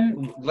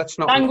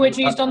language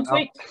used on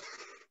tweet?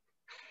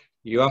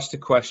 You asked a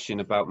question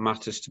about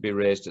matters to be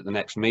raised at the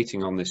next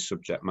meeting on this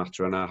subject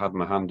matter, and I had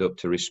my hand up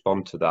to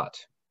respond to that.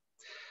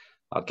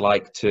 I'd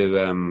like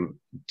to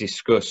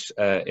discuss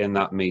in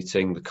that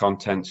meeting the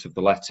contents of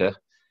the letter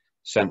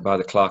sent by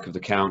the Clerk of the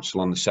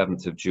Council on the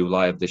 7th of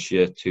July of this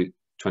year,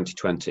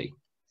 2020,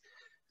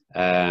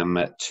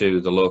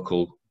 to the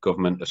Local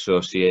Government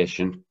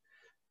Association.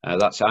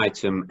 That's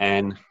item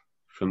N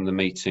from the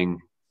meeting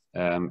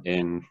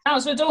in...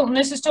 Councillor Dalton,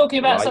 this is talking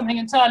about something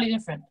entirely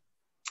different.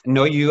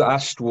 No, you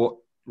asked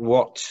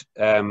what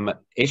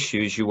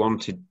issues you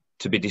wanted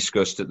to be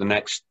discussed at the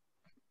next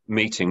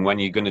meeting when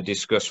you're going to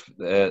discuss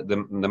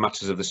the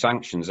matters of the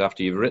sanctions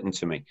after you've written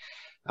to me.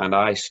 And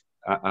I'm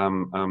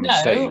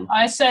saying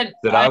I said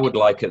that I would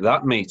like at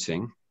that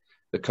meeting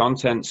the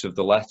contents of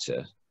the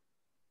letter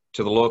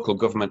to the Local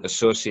Government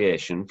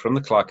Association from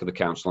the Clerk of the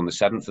Council on the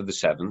 7th of the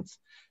 7th,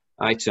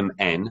 item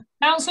N.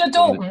 Councillor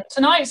Dalton,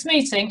 tonight's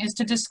meeting is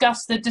to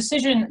discuss the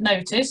decision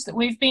notice that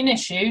we've been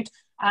issued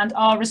and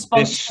our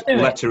response to it.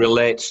 This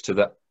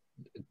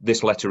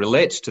letter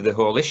relates to the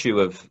whole issue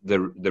of the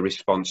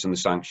response and the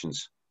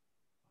sanctions.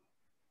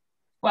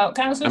 Well,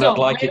 Councillor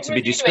Dalton, I'd like it to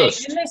be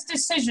discussed in this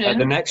decision at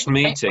the next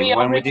meeting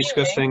when we're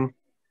discussing.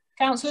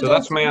 So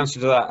that's my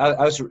answer to that.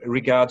 As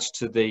regards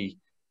to the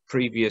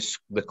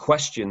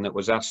question that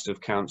was asked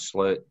of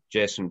Councillor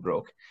Jason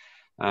Brooke,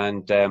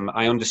 and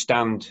I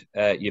understand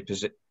your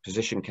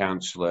position,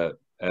 Councillor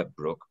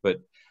Brooke,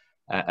 but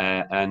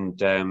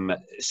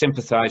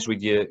sympathise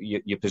with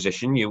your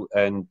position.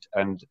 And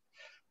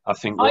I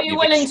think. Are you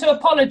willing to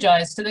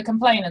apologise to the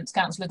complainants,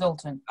 Councillor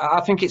Dalton? I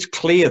think it's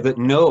clear that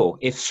no.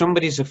 If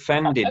somebody's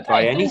offended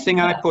by anything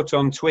I put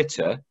on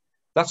Twitter,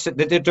 that's it.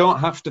 They don't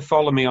have to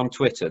follow me on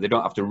Twitter. They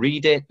don't have to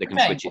read it. They can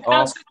switch it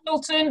off.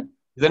 Dalton,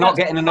 they're not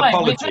getting an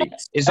apology.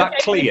 Is that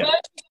clear?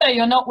 So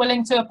you're not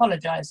willing to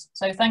apologise.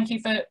 So thank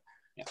you for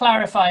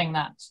clarifying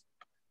that.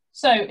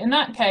 So in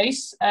that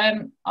case,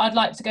 I'd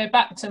like to go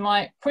back to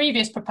my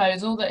previous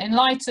proposal that in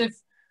light of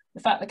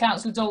the fact that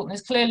Councillor Dalton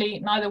is clearly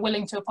neither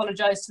willing to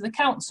apologise to the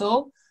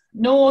council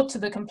nor to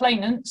the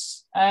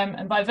complainants,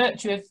 and by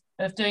virtue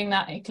of doing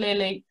that, he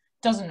clearly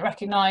doesn't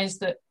recognise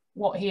that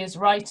what he is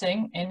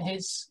writing in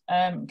his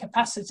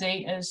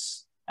capacity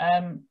as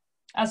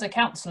a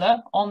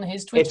councillor on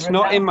his Twitter It's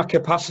not account, in my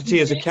capacity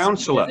as a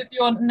councillor. because of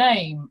your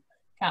name,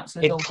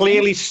 Councillor It Dalton.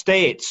 clearly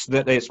states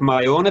that it's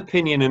my own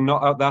opinion and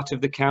not that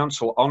of the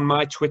council on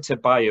my Twitter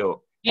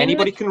bio.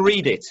 Anybody can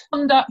read it.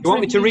 You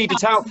want me to read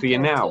it out for you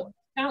now?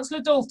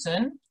 Councillor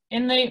Dalton,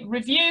 in the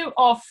review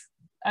of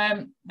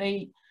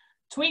the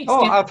tweets,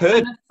 I've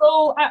heard. and the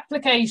full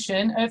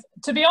application of,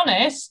 to be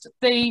honest,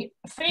 the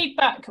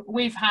feedback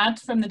we've had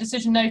from the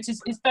decision notice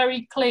is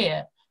very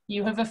clear.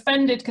 You have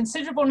offended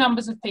considerable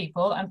numbers of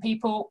people, and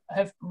people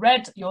have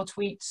read your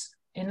tweets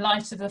in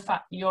light of the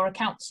fact that you're a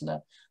councillor.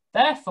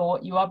 Therefore,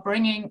 you are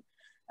bringing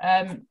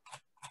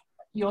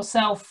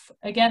yourself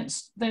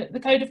against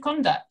the code of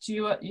conduct.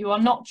 You are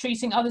not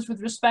treating others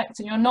with respect,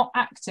 and you're not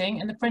acting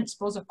in the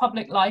principles of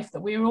public life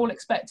that we are all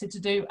expected to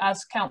do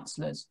as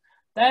councillors.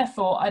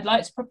 Therefore, I'd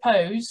like to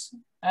propose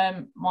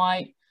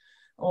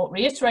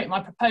reiterate my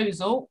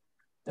proposal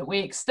that we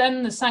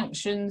extend the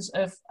sanctions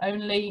of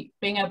only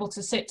being able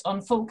to sit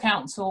on full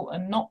council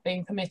and not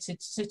being permitted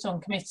to sit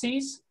on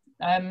committees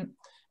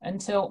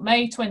until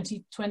May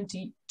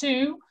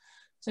 2022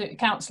 to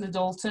Councillor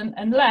Dalton,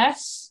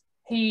 unless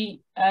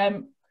he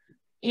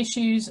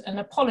issues an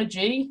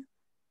apology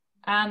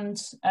and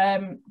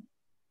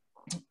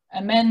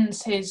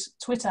amends his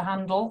Twitter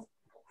handle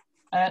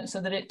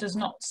so that it does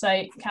not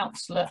say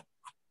councillor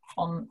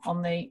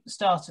on the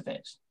start of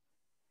it,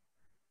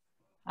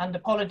 and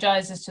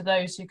apologises to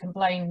those who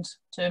complained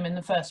to him in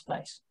the first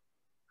place.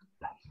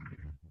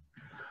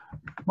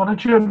 Madam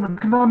Chairman,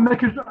 can I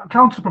make a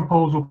counter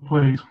proposal,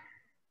 please?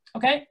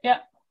 Okay, yeah.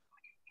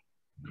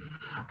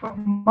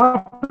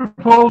 My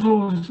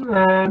proposal is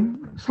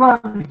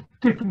slightly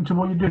different to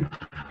what you did.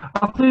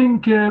 I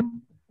think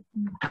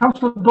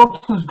Councillor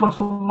Dobson's got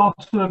a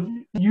lot of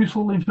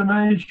useful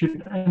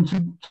information, and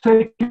to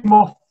take him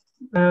off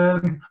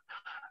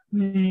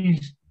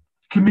these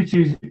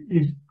committees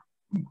is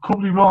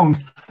probably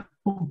wrong.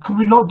 Could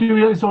we not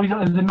do it so he's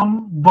as a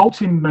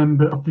non-voting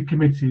member of the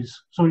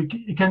committees, so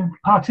he can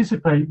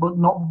participate but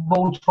not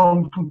vote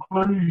on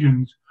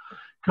conclusions?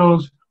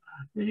 Because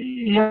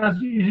he has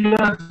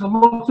a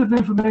lot of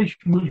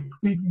information which would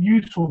be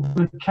useful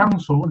for the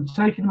council, and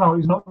taking them out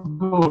is not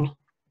good.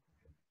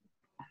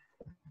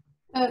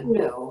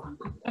 No.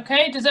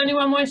 Okay, does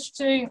anyone wish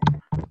to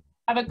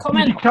have a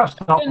comment Did you catch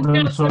that on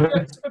then, Councillor sorry?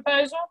 Brooks'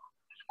 proposal?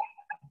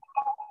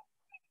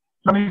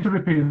 I need to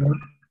repeat that.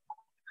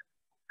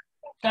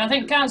 So I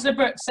think Councillor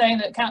Brooks saying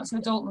that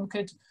Councillor Dalton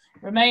could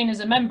remain as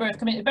a member of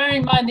committee,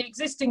 bearing in mind the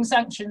existing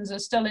sanctions are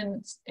still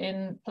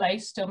in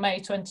place till May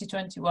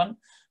 2021.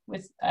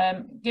 With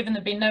given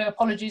there've been no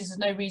apologies, there's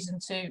no reason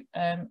to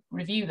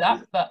review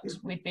that, but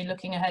we'd be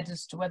looking ahead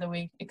as to whether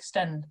we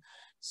extend.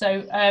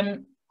 So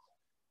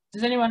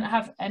does anyone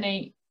have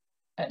any,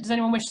 does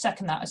anyone wish to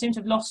second that? I seem to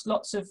have lost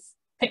lots of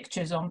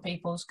pictures on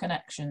people's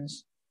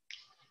connections,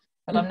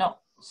 but I'm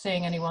not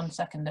seeing anyone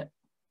second it.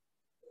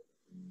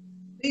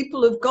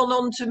 People have gone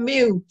on to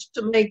mute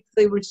to make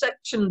the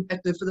reception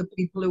better for the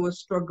people who are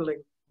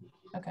struggling.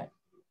 Okay.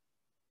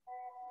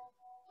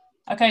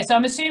 Okay, so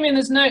I'm assuming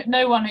there's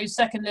no one who's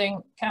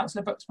seconding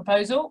Councillor Brooks'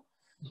 proposal.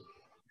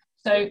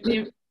 So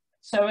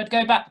I'd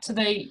go back to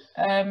the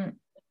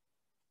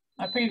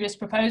my previous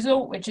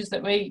proposal, which is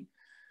that we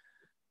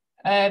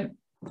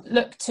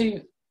look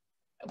to,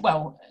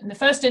 well, in the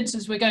first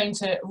instance, we're going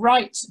to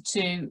write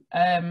to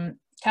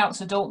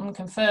Councillor Dalton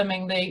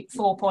confirming the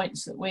 4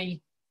 points that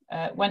we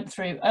went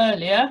through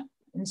earlier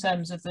in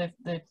terms of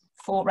the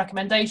 4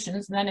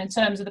 recommendations, and then in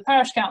terms of the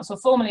Parish Council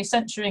formally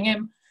censuring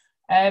him,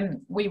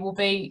 we will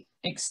be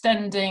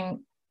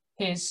extending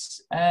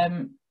his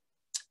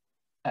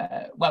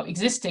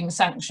existing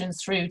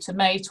sanctions through to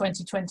May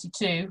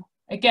 2022,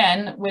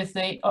 again with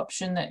the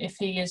option that if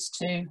he is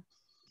to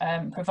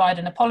provide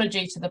an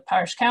apology to the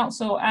Parish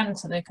Council and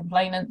to the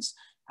complainants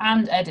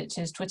and edit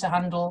his Twitter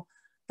handle,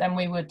 then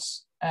we would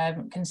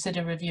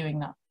consider reviewing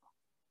that.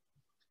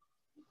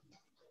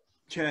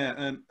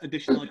 Chair,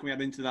 additionally, can we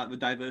add into that the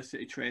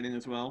diversity training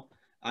as well,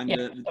 and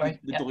the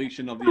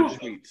deletion of the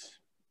tweets?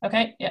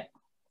 Okay, yeah.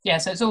 Yeah,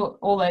 so it's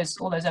all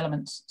those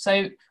elements.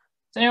 So does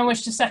anyone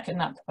wish to second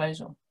that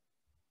proposal?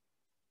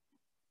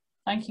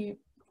 Thank you,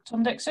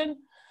 Tom Dixon.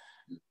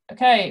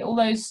 Okay, all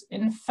those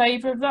in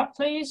favour of that,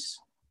 please.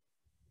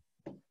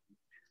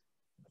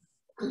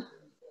 So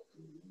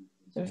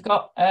we've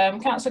got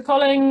Councillor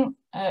Colling,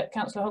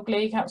 Councillor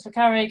Hogley, Councillor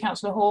Carey,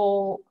 Councillor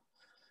Hall,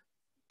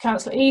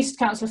 Councillor East,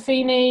 Councillor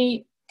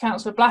Feeney,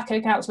 Councillor Blacker,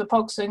 Councillor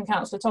Pogson,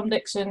 Councillor Tom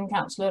Dixon,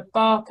 Councillor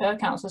Barker,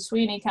 Councillor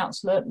Sweeney,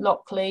 Councillor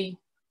Lockley.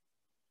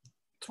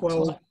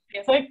 12.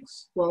 Yeah,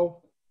 thanks.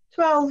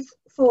 12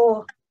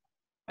 for.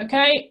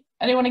 Okay,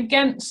 anyone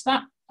against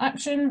that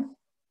action?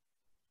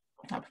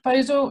 that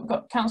proposal. We've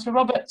got Councillor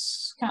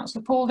Roberts,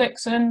 Councillor Paul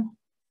Dixon.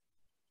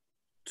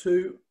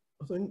 2,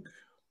 I think.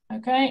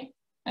 Okay.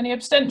 Any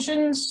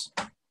abstentions?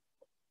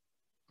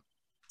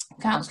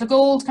 Councillor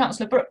Gould,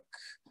 Councillor Brooke,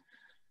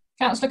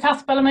 Councillor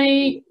Kath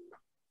Bellamy.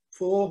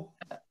 4.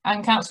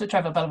 And Councillor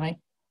Trevor Bellamy.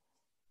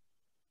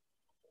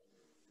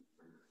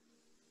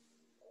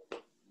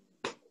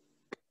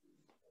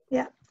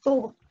 Yeah,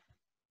 4.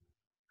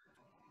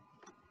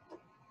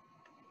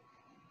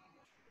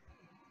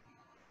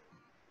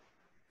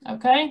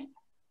 Okay.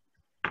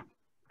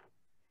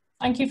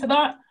 Thank you for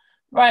that.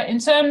 Right, in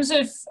terms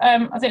of,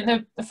 I think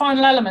the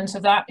final element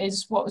of that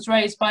is what was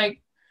raised by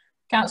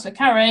Councillor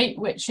Carey,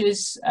 which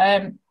is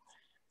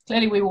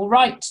clearly we will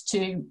write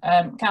to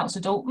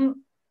Councillor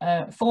Dalton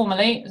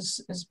formally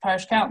as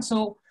Parish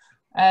Council,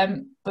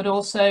 but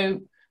also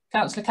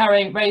Councillor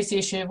Carey raised the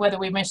issue of whether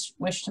we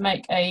wish to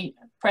make a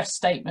press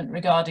statement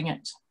regarding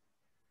it.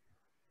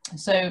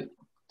 So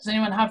does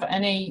anyone have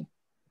any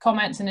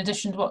comments in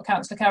addition to what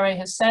Councillor Carey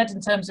has said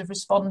in terms of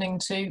responding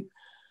to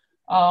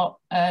our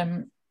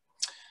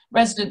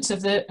residents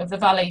of the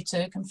valley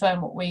to confirm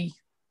what we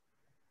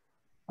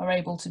are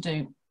able to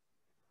do?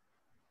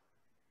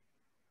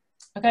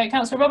 Okay,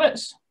 Councillor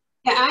Roberts.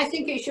 Yeah, I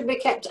think it should be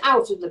kept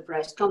out of the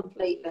press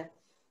completely.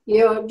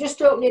 You're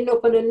just opening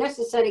up an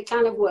unnecessary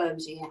can of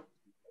worms here.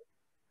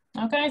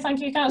 Okay,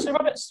 thank you, Councillor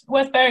Roberts.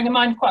 Worth bearing in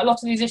mind, quite a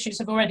lot of these issues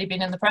have already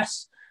been in the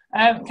press.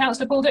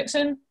 Councillor Paul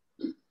Dixon.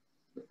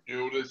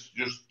 Judith's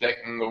just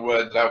taken the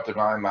words out of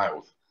my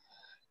mouth.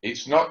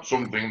 It's not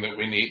something that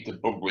we need to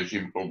publish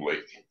in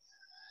public.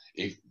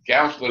 If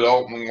Councillor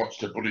Altman wants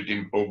to put it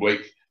in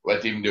public,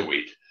 let him do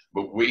it.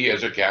 But we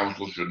as a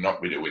council should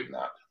not be doing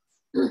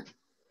that.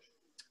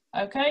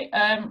 Okay,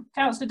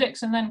 Councillor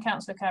Dixon, then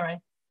Councillor Carey.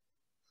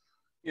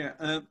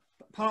 Yeah,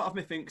 part of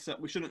me thinks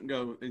that we shouldn't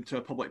go into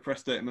a public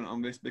press statement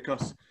on this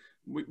because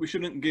we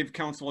shouldn't give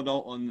Councillor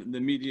Dalton the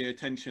media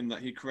attention that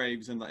he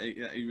craves and that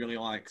he really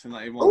likes and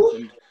that he wants.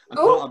 And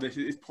part of this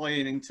is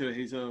playing into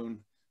his own.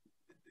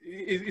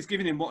 It's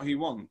giving him what he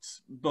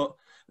wants, but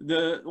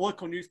the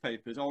local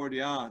newspapers already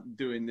are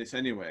doing this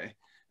anyway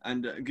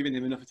and giving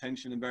him enough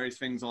attention and various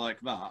things like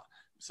that.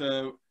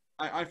 So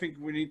I think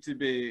we need to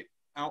be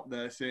out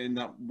there saying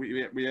that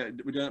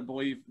we don't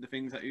believe the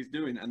things that he's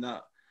doing and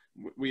that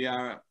we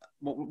are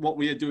what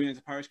we are doing as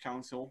a parish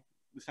council,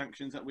 the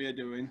sanctions that we are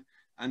doing,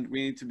 and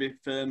we need to be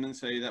firm and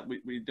say that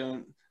we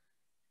don't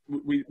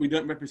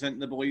represent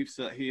the beliefs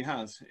that he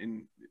has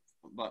in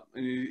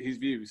his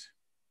views.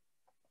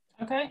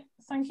 Okay,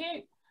 thank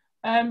you.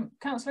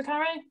 Councillor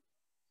Carey.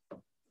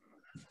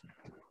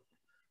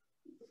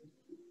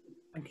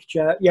 Thank you,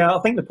 Chair. Yeah, I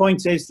think the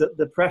point is that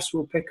the press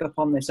will pick up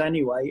on this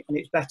anyway, and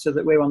it's better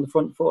that we're on the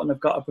front foot and have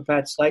got a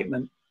prepared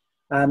statement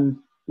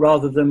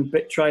rather than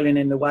trailing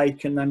in the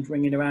wake and then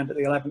ringing around at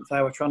the 11th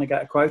hour trying to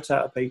get a quote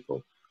out of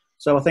people.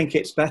 So I think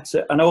it's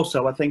better, and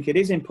also I think it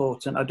is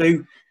important.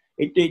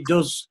 It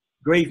does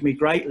grieve me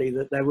greatly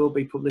that there will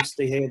be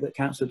publicity here that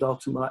Councillor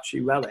Dalton will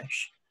actually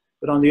relish.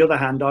 But on the other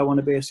hand, I want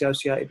to be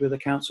associated with a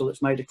council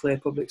that's made a clear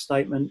public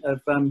statement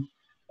of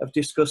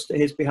disgust at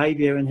his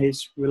behaviour and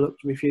his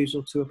reluctant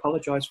refusal to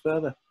apologise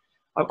further.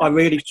 I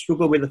really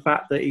struggle with the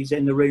fact that he's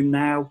in the room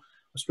now.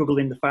 I struggle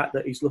in the fact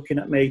that he's looking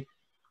at me,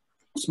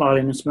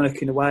 smiling and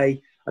smirking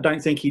away. I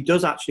don't think he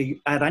does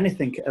actually add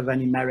anything of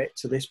any merit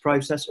to this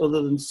process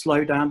other than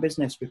slow down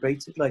business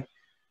repeatedly.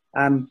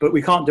 But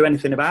we can't do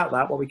anything about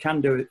that. What we can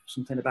do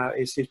something about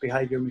is his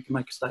behaviour, and we can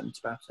make a statement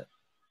about it.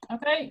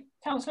 Okay,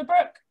 Councillor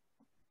Brooke.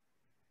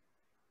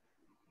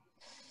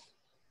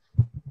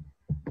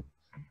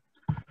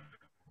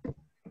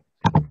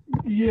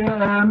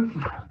 Yeah,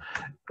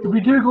 if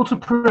we do go to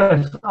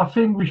press, I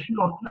think we should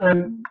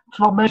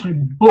not mention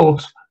it,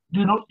 but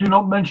do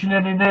not mention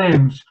any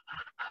names,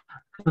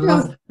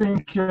 because I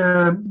think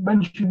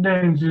mention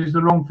names is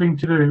the wrong thing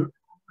to do.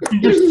 If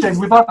you just said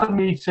we've had a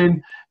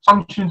meeting,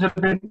 sanctions have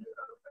been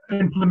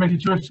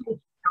implemented to us,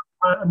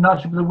 and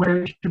that's the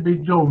way it should be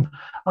done.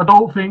 I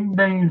don't think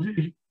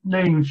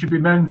names should be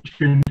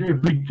mentioned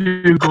if we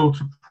do go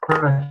to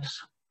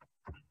press.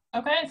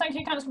 Okay, thank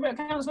you, Councillor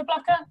Brooke. Councillor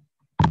Blacker.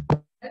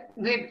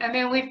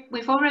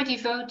 We've already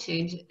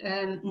voted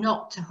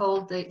not to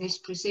hold these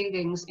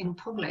proceedings in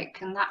public,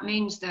 and that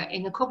means that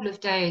in a couple of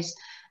days,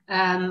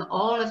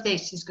 all of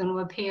this is going to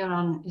appear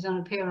on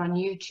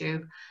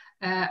YouTube.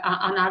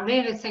 And I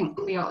really think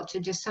we ought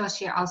to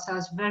dissociate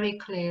ourselves very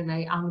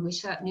clearly, and we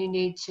certainly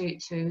need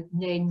to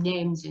name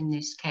names in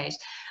this case.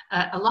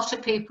 A lot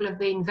of people have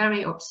been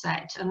very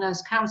upset, and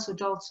as Councillor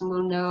Dalton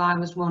will know,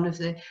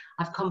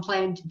 I've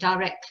complained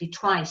directly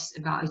twice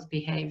about his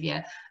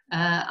behaviour,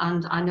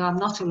 and I know I'm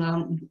not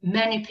alone.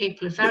 Many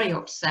people are very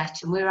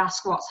upset, and we're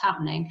asked what's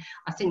happening.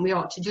 I think we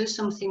ought to do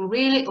something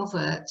really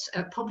overt,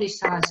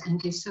 publicise and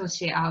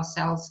dissociate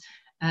ourselves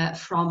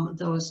from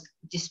those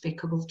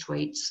despicable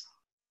tweets.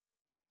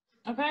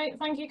 Okay,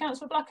 thank you,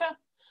 Councillor Blacker.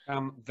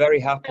 I'm very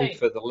happy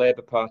for the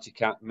Labour Party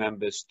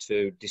members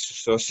to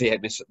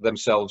disassociate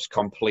themselves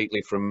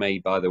completely from me,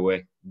 by the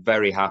way.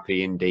 Very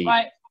happy indeed.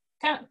 Right,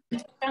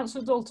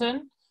 Councillor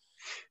Dalton.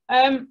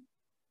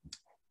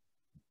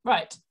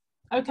 Right.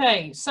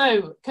 Okay,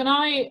 so can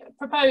I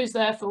propose,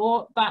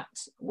 therefore, that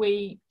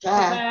we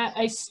prepare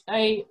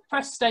a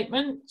press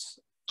statement?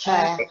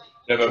 Trevor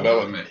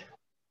Bellamy.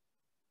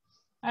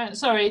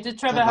 Sorry, did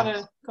Trevor have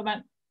a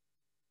comment?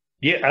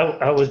 Yeah,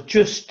 I was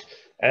just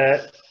a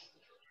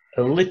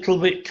little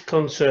bit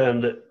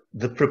concerned that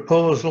the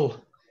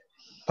proposal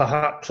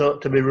perhaps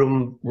ought to be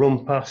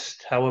run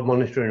past our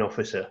monitoring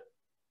officer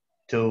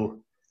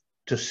to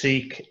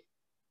seek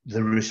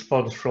the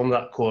response from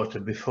that quarter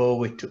before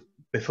we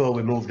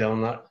move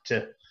down that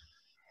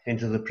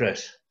into the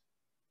press.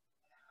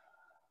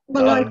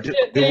 Well,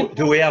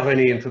 do we have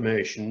any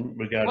information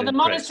regarding? Well, the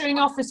monitoring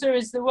officer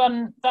is the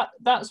one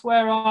that's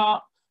where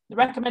the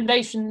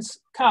recommendations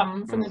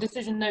come from the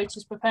decision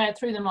notice prepared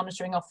through the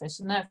monitoring office,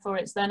 and therefore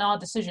it's then our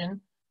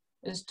decision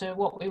as to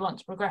what we want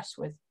to progress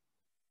with.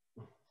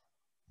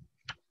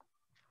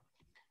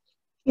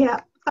 Yeah,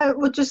 I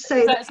would just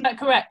say is that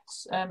correct,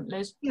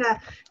 Liz? Yeah,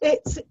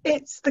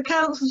 it's the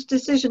council's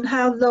decision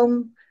how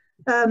long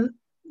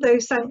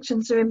those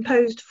sanctions are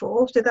imposed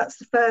for. So that's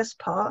the first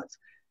part,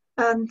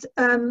 and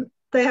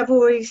they have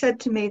already said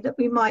to me that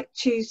we might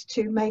choose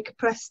to make a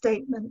press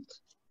statement.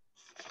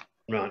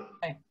 Right.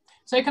 Okay.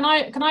 So can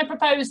I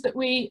propose that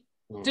we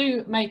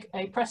do make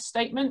a press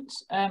statement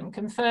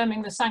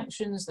confirming the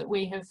sanctions that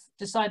we have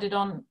decided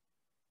on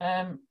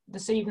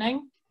this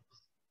evening,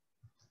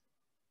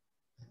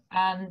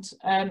 and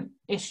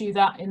issue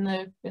that in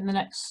the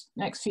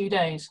next few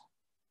days.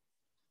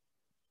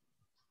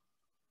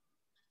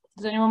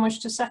 Does anyone wish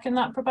to second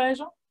that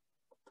proposal?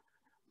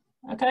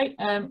 Okay,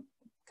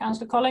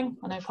 Councillor Colling.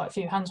 I know quite a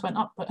few hands went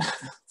up, but I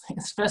think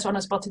it's the first one I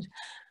spotted.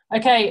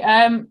 Okay,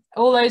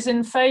 all those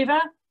in favour?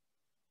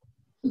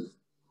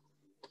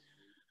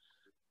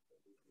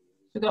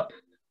 We've got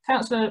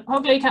Councillor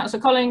Hogley,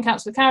 Councillor Colling,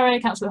 Councillor Carey,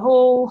 Councillor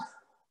Hall,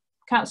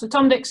 Councillor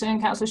Tom Dixon,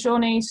 Councillor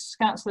Shawnees,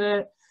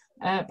 Councillor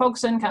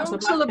Pogson, Councillor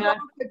Blacker,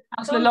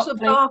 Councillor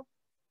Lockley.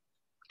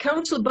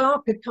 Councillor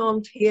Barker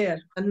can't hear,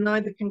 and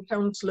neither can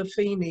Councillor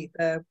Feeney.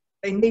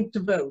 They need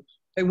to vote.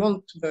 They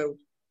want to vote.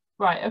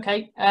 Right,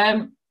 okay.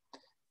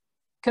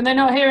 Can they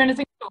not hear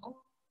anything at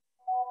all?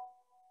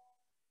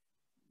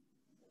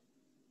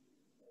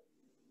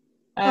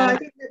 I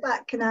think they're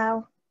back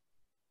now.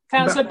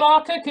 Councillor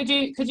Barker, could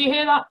you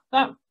hear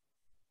that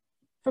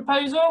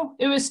proposal?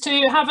 It was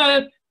to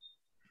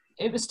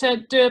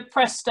do a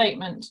press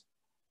statement.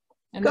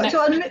 Got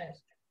to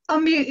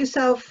unmute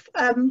yourself,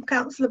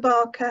 Councillor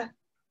Barker.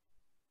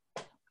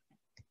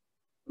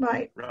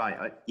 Right.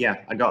 Right.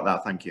 Yeah, I got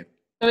that. Thank you.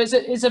 So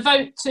it's a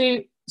vote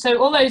to. So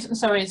all those.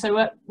 Sorry. So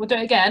we'll do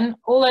it again.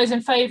 All those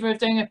in favour of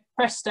doing a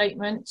press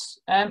statement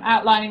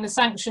outlining the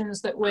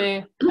sanctions that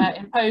we're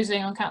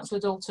imposing on Councillor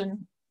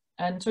Dalton,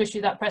 and to issue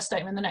that press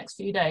statement in the next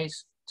few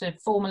days to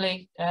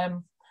formally to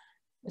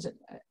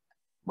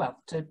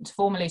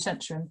formally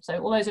censure him. So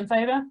all those in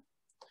favour.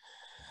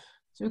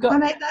 So we've got. I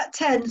make that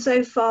 10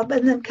 so far,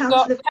 but then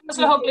Councillor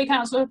Hogley,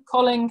 Councillor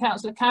Colling,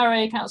 Councillor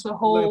Carey, Councillor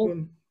Hall,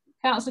 11.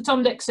 Councillor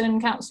Tom Dixon,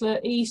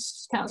 Councillor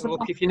East, Councillor.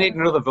 Look, if you need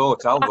another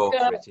vote, I'll vote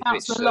for it.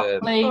 Councillor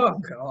Lockley,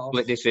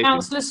 split decision.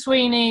 Councillor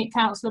Sweeney,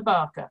 Councillor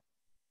Barker.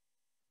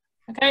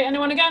 Okay,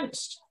 anyone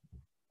against?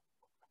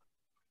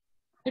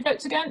 Who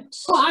votes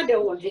against? Oh, I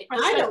don't want it.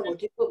 I don't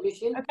want it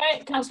publishing.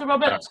 Okay, Councillor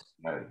Roberts.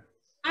 No.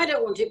 I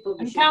don't want it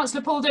publishing. And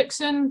Councillor Paul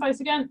Dixon, both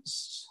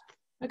against.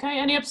 Okay,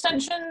 any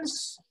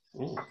abstentions?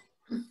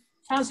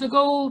 Councillor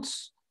Gould,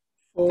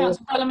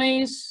 Councillor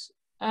Bellamy's,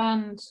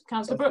 and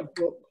Councillor Brooke.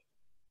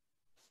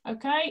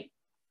 Okay.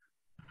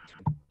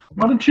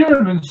 Madam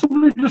Chairman,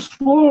 somebody just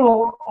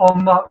swore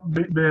on that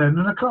bit there, and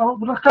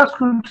would I ask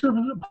him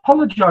to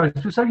apologise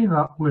for saying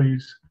that,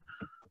 please?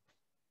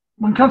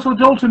 When Councillor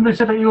Dalton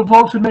said that he'll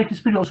vote to make his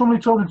video,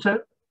 somebody told him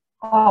to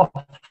off.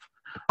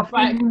 I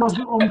think it was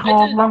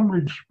uncalled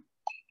language.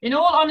 In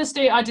all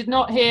honesty, I did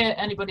not hear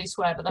anybody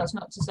swear, but that's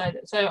not to say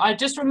that. So I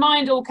just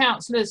remind all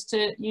councillors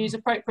to use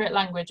appropriate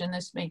language in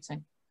this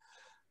meeting.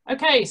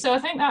 Okay, so I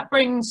think that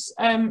brings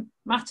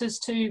matters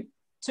to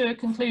a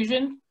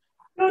conclusion.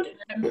 Is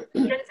there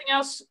anything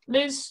else,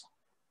 Liz?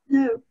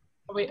 No.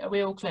 Are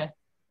we all clear?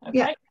 Okay.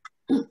 Yeah.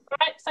 All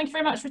right. Thank you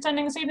very much for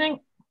attending this evening.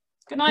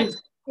 Good night. Thank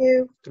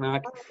you. Good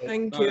night.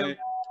 Thank you.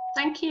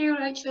 Thank you,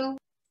 Rachel.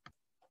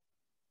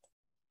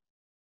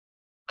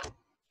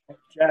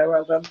 Chair,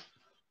 well done.